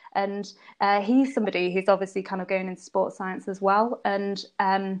this. And he's somebody who's obviously kind of going into sports science as well. And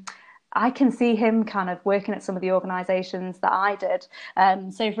I can see him kind of working at some of the organisations that I did.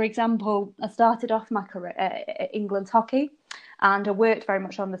 So, for example, I started off my career at England Hockey, and I worked very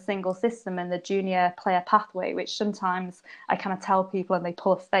much on the single system and the junior player pathway, which sometimes I kind of tell people and they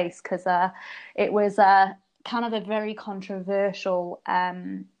pull a face because it was kind of a very controversial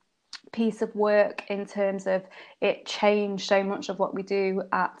piece of work in terms of it changed so much of what we do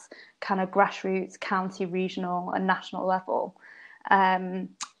at kind of grassroots, county, regional and national level.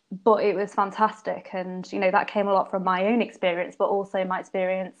 but it was fantastic. And, that came a lot from my own experience, but also my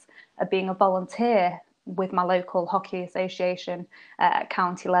experience of being a volunteer with my local hockey association at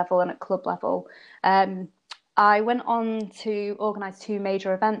county level and at club level. I went on to organise two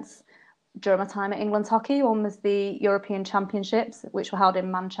major events during my time at England Hockey. One was the European Championships, which were held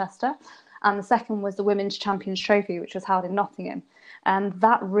in Manchester, and the second was the Women's Champions Trophy, which was held in Nottingham. And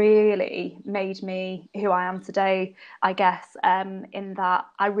that really made me who I am today, I guess, in that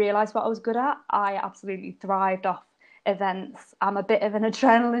I realised what I was good at. I absolutely thrived off events. I'm a bit of an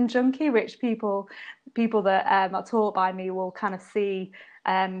adrenaline junkie, which people that are taught by me will kind of see.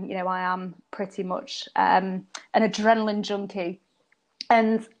 I am pretty much an adrenaline junkie.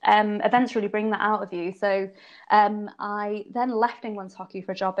 And events really bring that out of you. So I then left England's hockey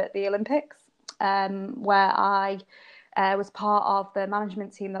for a job at the Olympics, where I was part of the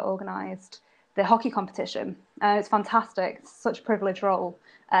management team that organised the hockey competition. It's fantastic. It's such a privileged role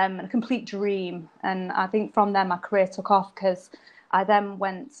and a complete dream. And I think from there my career took off, because I then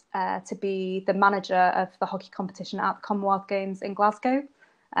went to be the manager of the hockey competition at the Commonwealth Games in Glasgow.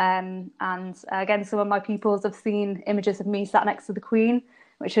 And again, some of my pupils have seen images of me sat next to the Queen,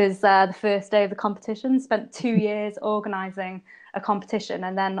 which was the first day of the competition. Spent 2 years organising a competition,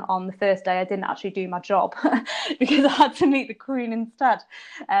 and then on the first day I didn't actually do my job because I had to meet the Queen instead.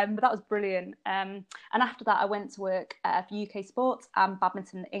 But that was brilliant. And after that I went to work for UK Sport and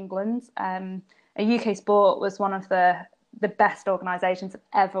Badminton England. UK Sport was one of the best organisations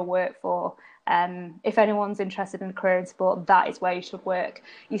I've ever worked for. If anyone's interested in a career in sport, that is where you should work.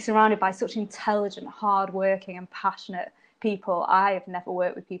 You're surrounded by such intelligent, hard-working and passionate people. I have never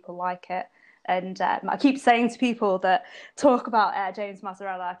worked with people like it. And I keep saying to people that talk about James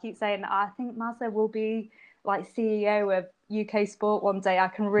Mazzarella, I keep saying, I think Mazza will be like CEO of UK Sport one day. I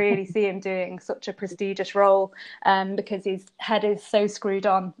can really see him doing such a prestigious role because his head is so screwed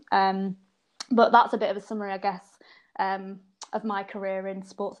on. But that's a bit of a summary, I guess, of my career in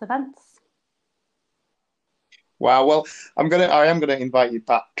sports events. Wow. Well, I am gonna invite you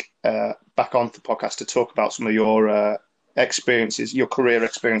back onto the podcast to talk about some of your experiences, your career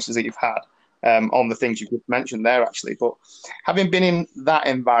experiences that you've had on the things you just mentioned there, actually. But having been in that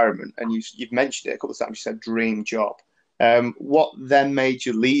environment, and you've mentioned it a couple of times, you said dream job. What then made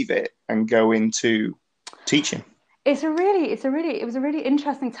you leave it and go into teaching? It was a really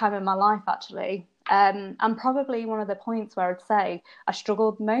interesting time in my life, actually, and probably one of the points where I'd say I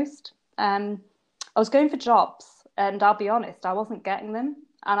struggled most. I was going for jobs, and I'll be honest, I wasn't getting them.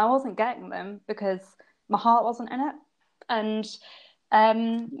 And I wasn't getting them because my heart wasn't in it. And, I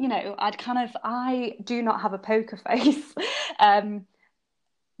do not have a poker face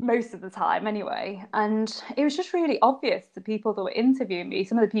most of the time anyway. And it was just really obvious to people that were interviewing me.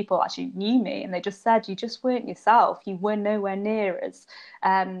 Some of the people actually knew me, and they just said, you just weren't yourself. You were nowhere near as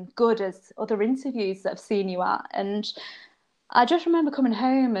good as other interviews that I've seen you at. And I just remember coming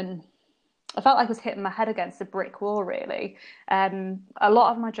home and I felt like I was hitting my head against a brick wall, really. A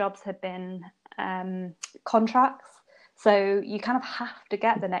lot of my jobs had been contracts, so you kind of have to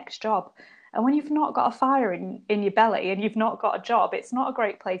get the next job. And when you've not got a fire in your belly and you've not got a job, it's not a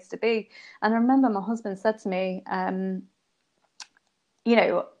great place to be. And I remember my husband said to me,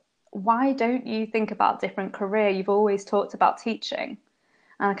 why don't you think about a different career? You've always talked about teaching.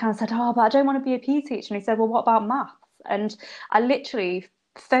 And I kind of said, but I don't want to be a PE teacher. And he said, well, what about maths? And I literally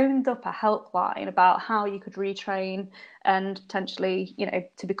phoned up a helpline about how you could retrain and potentially,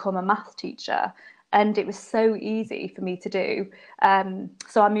 to become a maths teacher. And it was so easy for me to do.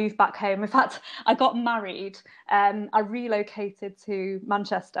 So I moved back home. In fact, I got married. I relocated to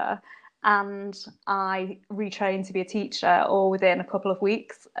Manchester and I retrained to be a teacher all within a couple of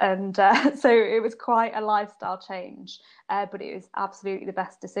weeks. And so it was quite a lifestyle change, but it was absolutely the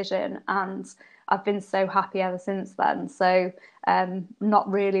best decision. And I've been so happy ever since then. So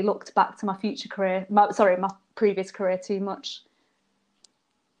not really looked back to my future career, my previous career too much.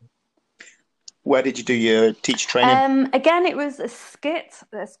 Where did you do your teacher training? Again, it was a SCIT,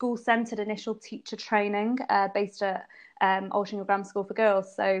 a school-centred initial teacher training based at Altrincham Grammar School for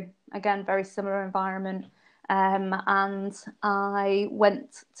Girls. So again, very similar environment. And I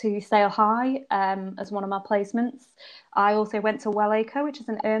went to Sale High as one of my placements. I also went to Wellacre, which is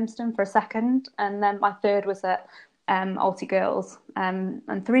in Urmston, for a second. And then my third was at Alty Girls, and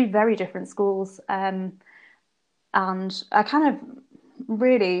three very different schools. And I kind of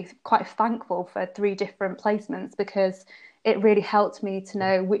really quite thankful for three different placements because it really helped me to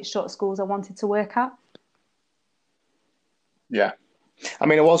know which sort of schools I wanted to work at. Yeah. I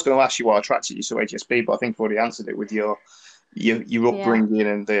mean, I was going to ask you what attracted you to HSB, but I think I've already answered it with your upbringing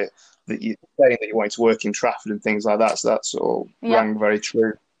and that you saying that you wanted to work in Trafford and things like that. So that's all rang very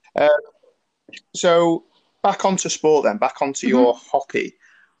true. Uh, so back onto sport then, back onto your Mhm. hockey.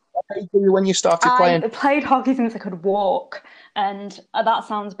 What age were you when you started I playing? played hockey since I could walk, and that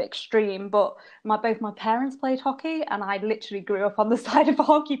sounds a bit extreme, but both my parents played hockey, and I literally grew up on the side of a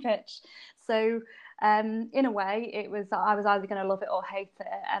hockey pitch. So, in a way, it was I was either going to love it or hate it,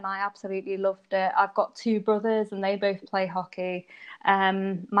 and I absolutely loved it. I've got two brothers, and they both play hockey.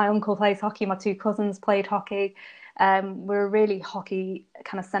 My uncle plays hockey. My two cousins played hockey. We're a really hockey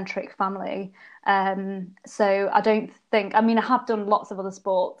kind of centric family. So I don't think, I mean, I have done lots of other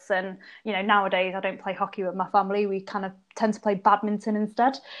sports, and nowadays I don't play hockey with my family. We kind of tend to play badminton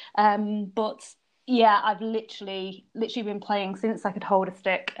instead. But yeah, I've literally been playing since I could hold a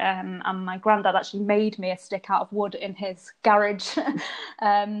stick. And my granddad actually made me a stick out of wood in his garage to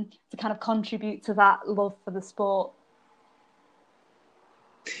kind of contribute to that love for the sport.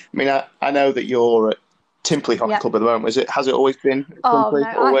 I mean, I know that you're at Timpley Hockey Yeah. Club at the moment. Has it always been at Oh no, Timpley?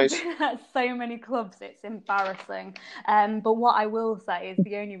 I've Always? been at so many clubs, it's embarrassing. But what I will say is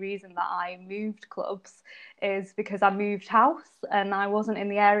the only reason that I moved clubs is because I moved house and I wasn't in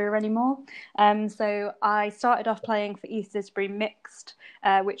the area anymore. So I started off playing for East Disbury Mixed,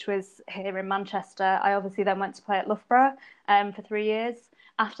 which was here in Manchester. I obviously then went to play at Loughborough for 3 years.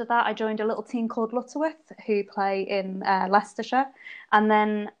 After that, I joined a little team called Lutterworth, who play in Leicestershire. And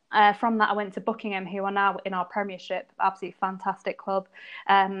then from that, I went to Buckingham, who are now in our Premiership. Absolutely fantastic club.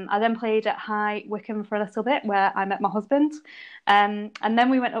 I then played at High Wycombe for a little bit, where I met my husband. And then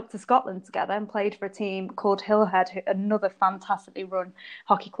we went up to Scotland together and played for a team called Hillhead, another fantastically run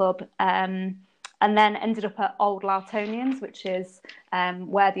hockey club. And then ended up at Old Loutonians, which is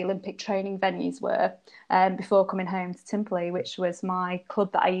where the Olympic training venues were, before coming home to Timperley, which was my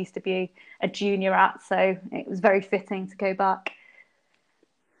club that I used to be a junior at. So it was very fitting to go back.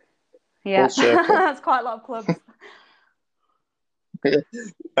 Full Yeah, circle. that's quite a lot of clubs.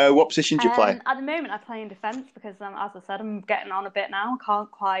 What position do you play? At the moment, I play in defence because, as I said, I'm getting on a bit now. I can't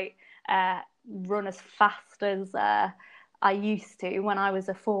quite run as fast as I used to when I was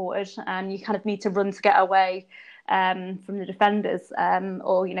a forward, and you kind of need to run to get away from the defenders,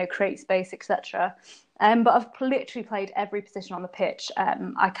 or create space, etc. But I've literally played every position on the pitch.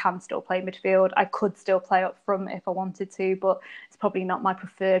 I can still play midfield. I could still play up front if I wanted to, but it's probably not my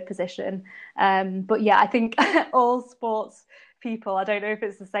preferred position. But yeah, I think all sports people, I don't know if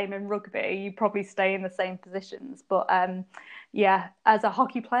it's the same in rugby, you probably stay in the same positions. But yeah, as a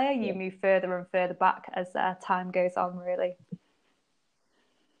hockey player, you move further and further back as time goes on, really.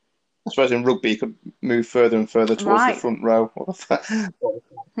 I suppose in rugby you could move further and further towards the Right. front row. I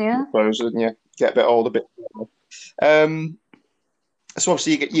Yeah. suppose, and you get a bit older, a bit. Um, so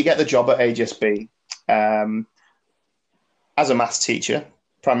obviously you get the job at HSB um, as a maths teacher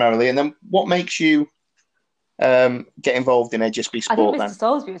primarily, and then what makes you get involved in HSB I think sport Mr. then?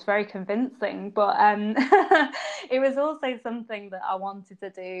 Salisbury was very convincing, but it was also something that I wanted to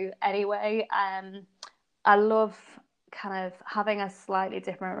do anyway. I love kind of having a slightly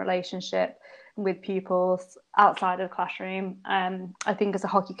different relationship with pupils outside of the classroom. I think as a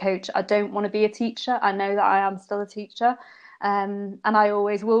hockey coach, I don't want to be a teacher. I know that I am still a teacher. And I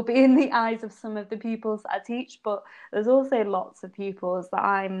always will be in the eyes of some of the pupils that I teach, but there's also lots of pupils that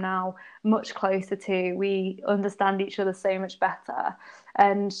I'm now much closer to. We understand each other so much better.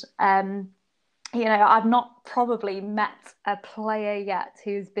 And I've not probably met a player yet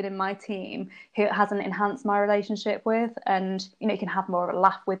who's been in my team who it hasn't enhanced my relationship with. And, you can have more of a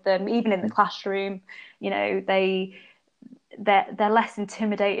laugh with them, even in the classroom. They're less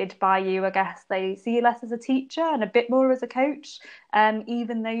intimidated by you, I guess. They see you less as a teacher and a bit more as a coach.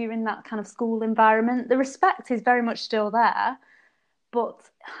 Even though you're in that kind of school environment, the respect is very much still there, but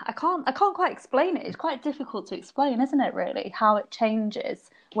I can't quite explain it. It's quite difficult to explain, isn't it, really, how it changes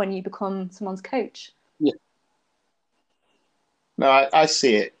when you become someone's coach. Yeah. No, I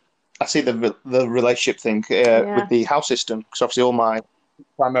see it. I see the relationship thing with Yeah. the house system because obviously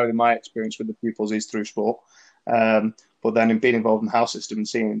primarily my experience with the pupils is through sport. But then in being involved in the house system and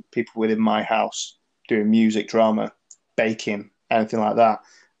seeing people within my house doing music, drama, baking, anything like that,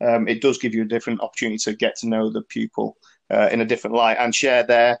 it does give you a different opportunity to get to know the pupil in a different light and share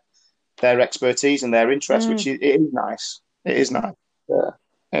their expertise and their interests, which Mm, it is nice. It is nice.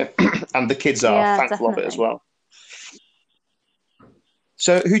 Yeah. And the kids are yeah, thankful of it as definitely. well.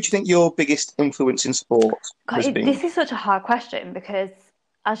 So, who do you think your biggest influence in sport God, has been? this is such a hard question because,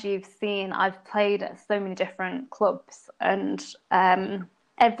 as you've seen, I've played at so many different clubs, and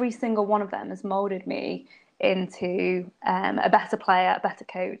every single one of them has molded me into a better player, a better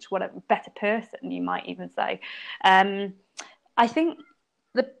coach, whatever, better person, you might even say. Um, I think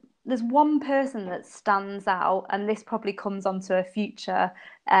the there's one person that stands out, and this probably comes onto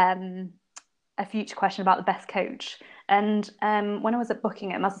um, a future question about the best coach. And when I was at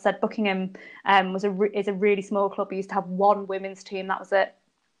Buckingham, as I said, Buckingham is a really small club. We used to have one women's team, that was it.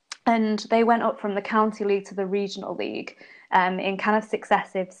 And they went up from the county league to the regional league in kind of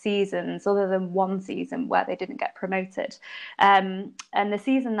successive seasons, other than one season where they didn't get promoted. And the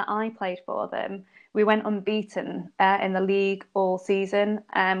season that I played for them, we went unbeaten in the league all season.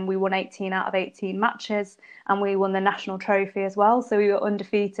 We won 18 out of 18 matches, and we won the national trophy as well. So we were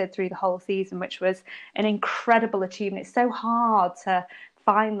undefeated through the whole season, which was an incredible achievement. It's so hard to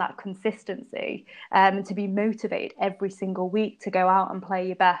find that consistency and to be motivated every single week to go out and play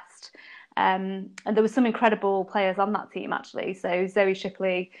your best. And there were some incredible players on that team, actually. So Zoe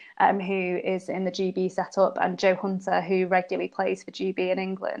Shipley, who is in the GB setup, and Jo Hunter, who regularly plays for GB in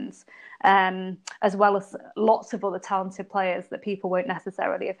England, as well as lots of other talented players that people won't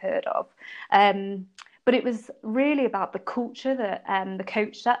necessarily have heard of. But it was really about the culture that the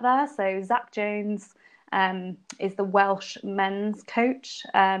coach set there. So Zach Jones is the Welsh men's coach.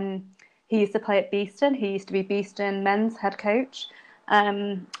 He used to play at Beeston. He used to be Beeston men's head coach.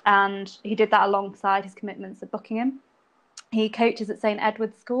 And he did that alongside his commitments at Buckingham. He coaches at St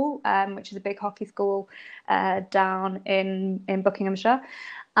Edward's School, which is a big hockey school down in Buckinghamshire.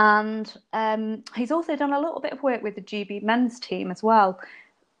 And he's also done a little bit of work with the GB men's team as well.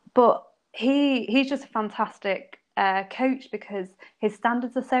 But he's just a fantastic coach because his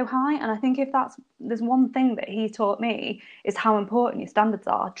standards are so high. And I think there's one thing that he taught me is how important your standards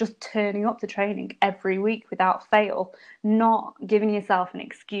are. Just turning up to training every week without fail, not giving yourself an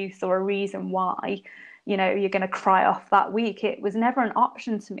excuse or a reason why you're going to cry off that week. It was never an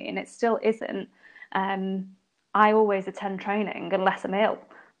option to me, and it still isn't. I always attend training unless I'm ill,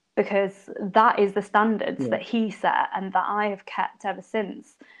 because that is the standards that he set and that I have kept ever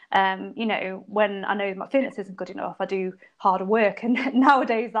since. When I know my fitness isn't good enough, I do harder work. And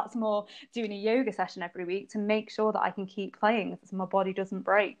nowadays that's more doing a yoga session every week to make sure that I can keep playing so my body doesn't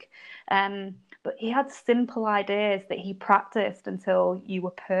break. But he had simple ideas that he practiced until you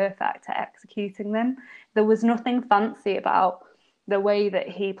were perfect at executing them. There was nothing fancy about the way that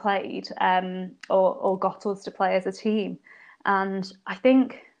he played or got us to play as a team. And I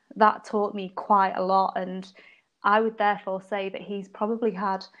think that taught me quite a lot. And I would therefore say that he's probably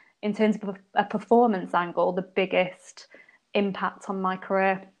had, in terms of a performance angle, the biggest impact on my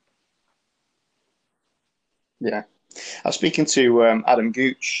career. Yeah. I was speaking to Adam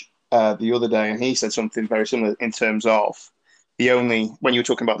Gooch the other day, and he said something very similar in terms of when you were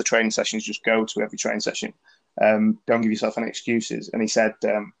talking about the training sessions, just go to every training session. Don't give yourself any excuses. And he said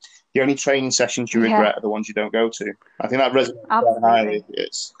the only training sessions you regret are the ones you don't go to. I think that resonates quite highly.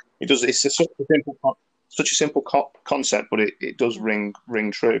 It's such a simple concept, but it does ring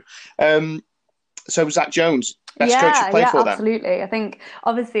true. So Zach Jones, best coach you played for then? Absolutely. I think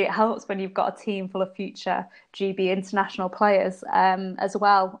obviously it helps when you've got a team full of future GB international players as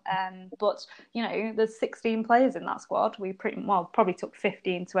well. But there's 16 players in that squad. We probably took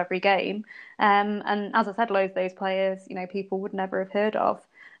 15 to every game. And as I said, loads of those players, people would never have heard of.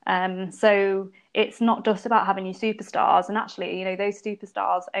 So it's not just about having your superstars, and actually, those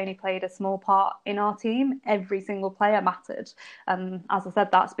superstars only played a small part in our team. Every single player mattered. As I said,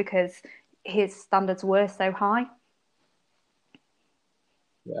 that's because his standards were so high.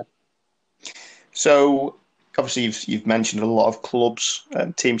 Yeah. So obviously you've mentioned a lot of clubs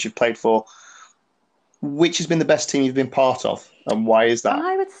and teams you've played for. Which has been the best team you've been part of, and why is that?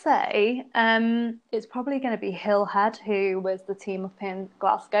 I would say it's probably going to be Hillhead, who was the team up in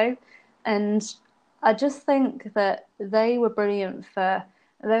Glasgow. And I just think that they were brilliant they're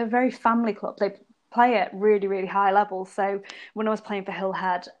a very family club. They play at really, really high levels. So when I was playing for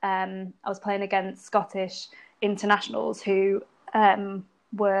Hillhead, I was playing against Scottish internationals who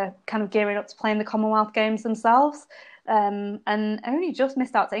were kind of gearing up to play in the Commonwealth Games themselves. And only just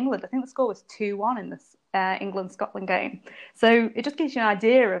missed out to England. I think the score was 2-1 in this England-Scotland game. So it just gives you an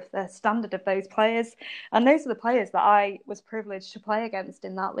idea of the standard of those players. And those are the players that I was privileged to play against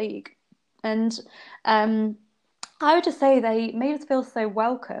in that league. And I would just say they made us feel so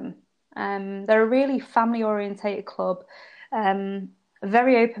welcome. They're a really family-orientated club,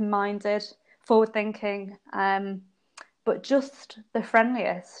 very open-minded, forward-thinking, but just the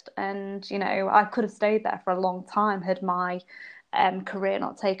friendliest. And, I could have stayed there for a long time had my career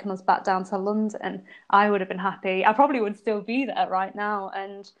not taken us back down to London. I would have been happy. I probably would still be there right now,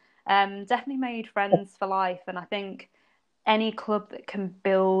 and definitely made friends for life. And I think any club that can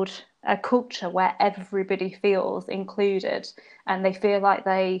build a culture where everybody feels included and they feel like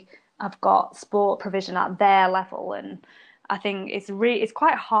they have got sport provision at their level, and I think it's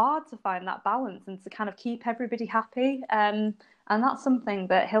quite hard to find that balance and to kind of keep everybody happy. And that's something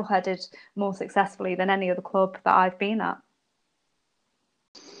that Hillhead did more successfully than any other club that I've been at.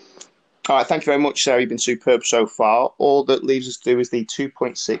 All right, thank you very much, Sarah. You've been superb so far. All that leaves us to do is the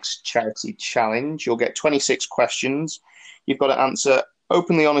 2.6 charity challenge. You'll get 26 questions. You've got to answer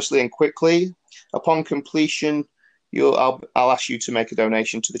openly, honestly, and quickly. Upon completion, I'll ask you to make a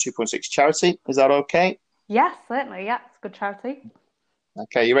donation to the 2.6 charity. Is that okay? Yes, certainly. Yeah, it's a good charity.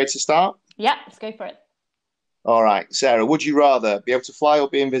 Okay, you ready to start? Yeah, let's go for it. All right, Sarah, would you rather be able to fly or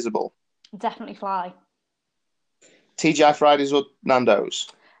be invisible? Definitely fly. TGI Fridays or Nando's?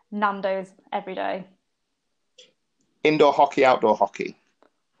 Nando's every day. Indoor hockey, outdoor hockey?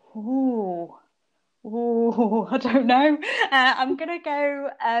 Ooh. Ooh, I don't know. I'm going to go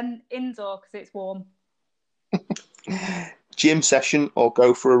indoor because it's warm. Gym session or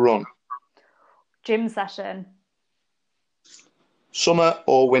go for a run? Gym session. Summer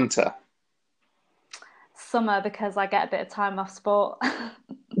or winter? Summer because I get a bit of time off sport.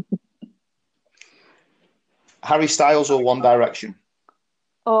 Harry Styles or One Direction?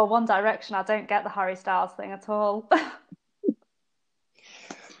 Or One Direction. I don't get the Harry Styles thing at all.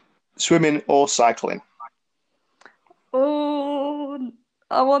 Swimming or cycling? Oh,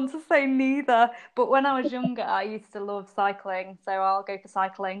 I want to say neither. But when I was younger, I used to love cycling. So I'll go for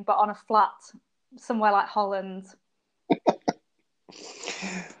cycling, but on a flat, somewhere like Holland.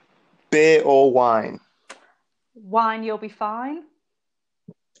 Beer or wine? Wine, you'll be fine.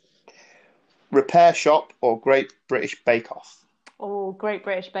 Repair shop or Great British Bake Off? Oh, Great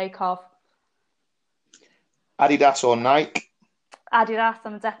British Bake Off. Adidas or Nike? Adidas,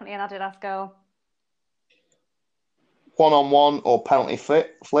 I'm definitely an Adidas girl. One-on-one or penalty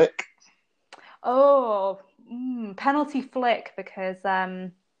flick? Oh, penalty flick because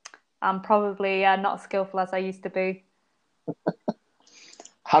I'm probably not as skillful as I used to be.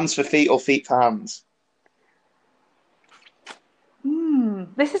 Hands for feet or feet for hands?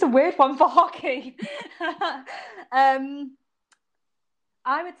 This is a weird one for hockey. I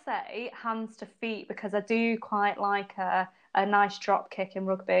would say hands to feet because I do quite like a nice drop kick in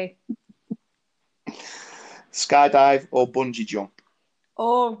rugby. Skydive or bungee jump?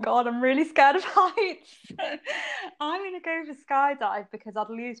 Oh God, I'm really scared of heights. I'm going to go for skydive because I'd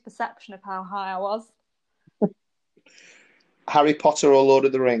lose perception of how high I was. Harry Potter or Lord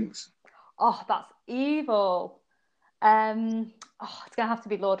of the Rings? Oh, that's evil. It's going to have to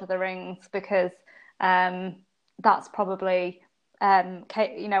be Lord of the Rings because that's probably, I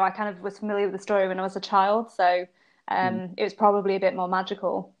kind of was familiar with the story when I was a child, so it was probably a bit more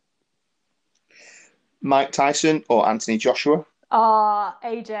magical. Mike Tyson or Anthony Joshua?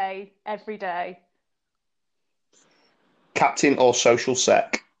 AJ, every day. Captain or social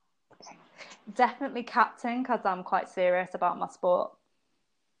sec? Definitely captain because I'm quite serious about my sport.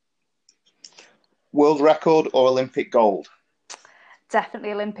 World record or Olympic gold?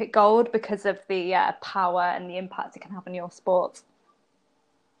 Definitely Olympic gold because of the power and the impact it can have on your sport.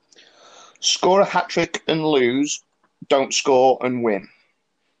 Score a hat-trick and lose, don't score and win.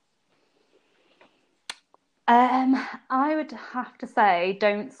 I would have to say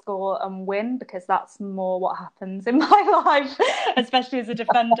don't score and win because that's more what happens in my life, especially as a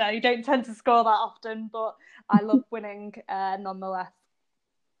defender. You don't tend to score that often, but I love winning nonetheless.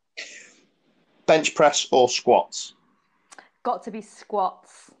 Bench press or squats? Got to be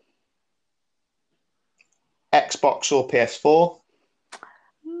squats. Xbox or PS4?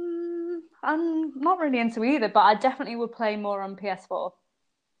 I'm not really into either, but I definitely would play more on PS4.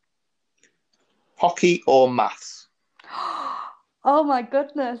 Hockey or maths? Oh my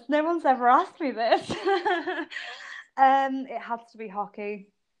goodness, no one's ever asked me this. It has to be hockey.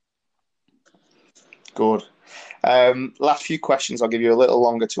 Good. Last few questions, I'll give you a little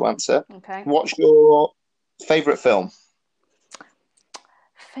longer to answer. Okay. What's your favourite film?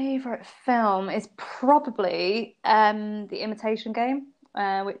 Favourite film is probably The Imitation Game,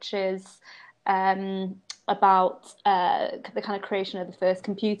 which is about the kind of creation of the first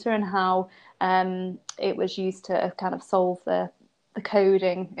computer and how it was used to kind of solve the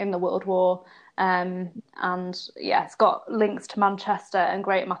coding in the World War. And yeah, it's got links to Manchester and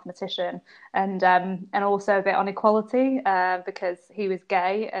great mathematician, and also a bit on equality because he was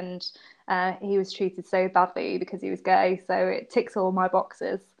gay and he was treated so badly because he was gay. So it ticks all my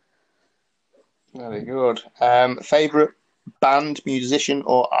boxes. Very good. Favourite band, musician,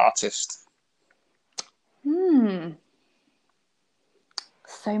 or artist?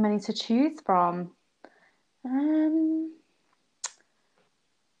 So many to choose from.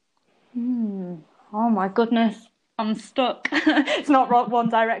 Oh my goodness, I'm stuck. It's not One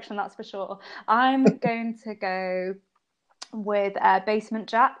Direction, that's for sure. I'm going to go with Basement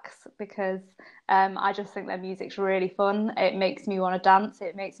Jacks because I just think their music's really fun. It makes me want to dance.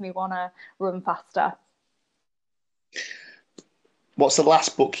 It makes me want to run faster. What's the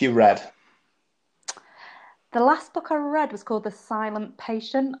last book you read? The last book I read was called The Silent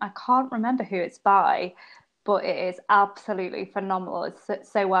Patient. I can't remember who it's by, but it is absolutely phenomenal. It's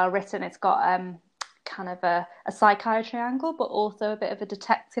so well written. It's got kind of a psychiatry angle, but also a bit of a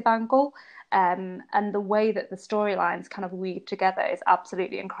detective angle. And the way that the storylines kind of weave together is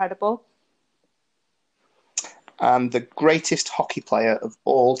absolutely incredible. And the greatest hockey player of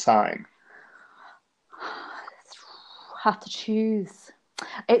all time? Have to choose.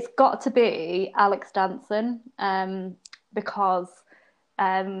 It's got to be Alex Danson because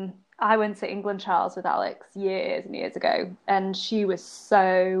I went to England Trials with Alex years and years ago, and she was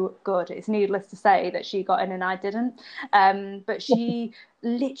so good. It's needless to say that she got in and I didn't. But she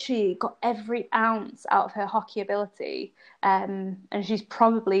literally got every ounce out of her hockey ability, and she's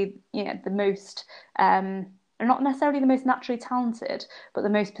probably the most. Not necessarily the most naturally talented, but the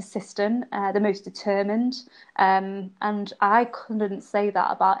most persistent, the most determined. And I couldn't say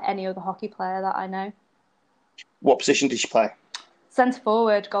that about any other hockey player that I know. What position did she play? Centre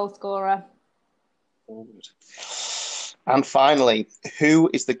forward, goal scorer. Forward. And finally, who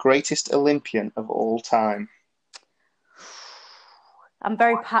is the greatest Olympian of all time? I'm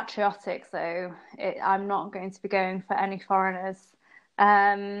very patriotic, so I'm not going to be going for any foreigners.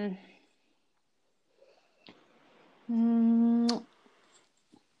 I'm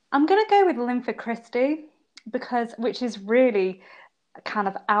going to go with Linford Christie which is really kind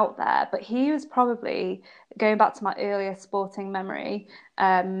of out there, but he was probably, going back to my earlier sporting memory,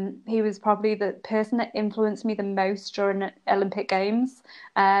 he was probably the person that influenced me the most during Olympic Games.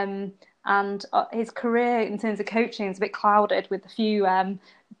 And his career in terms of coaching is a bit clouded with a few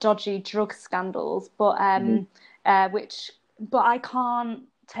dodgy drug scandals, but I can't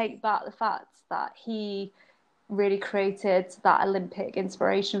take back the fact that he really created that Olympic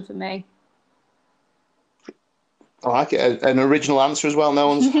inspiration for me. I like it. An original answer as well. No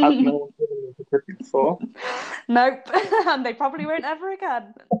one's had it before. Nope. And they probably won't ever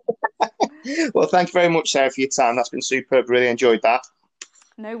again. Well, thank you very much, Sarah, for your time. That's been superb. Really enjoyed that.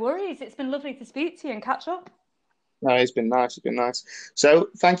 No worries. It's been lovely to speak to you and catch up. No, it's been nice. It's been nice. So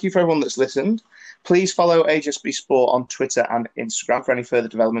thank you for everyone that's listened. Please follow HSB Sport on Twitter and Instagram for any further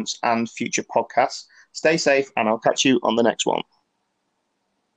developments and future podcasts. Stay safe, and I'll catch you on the next one.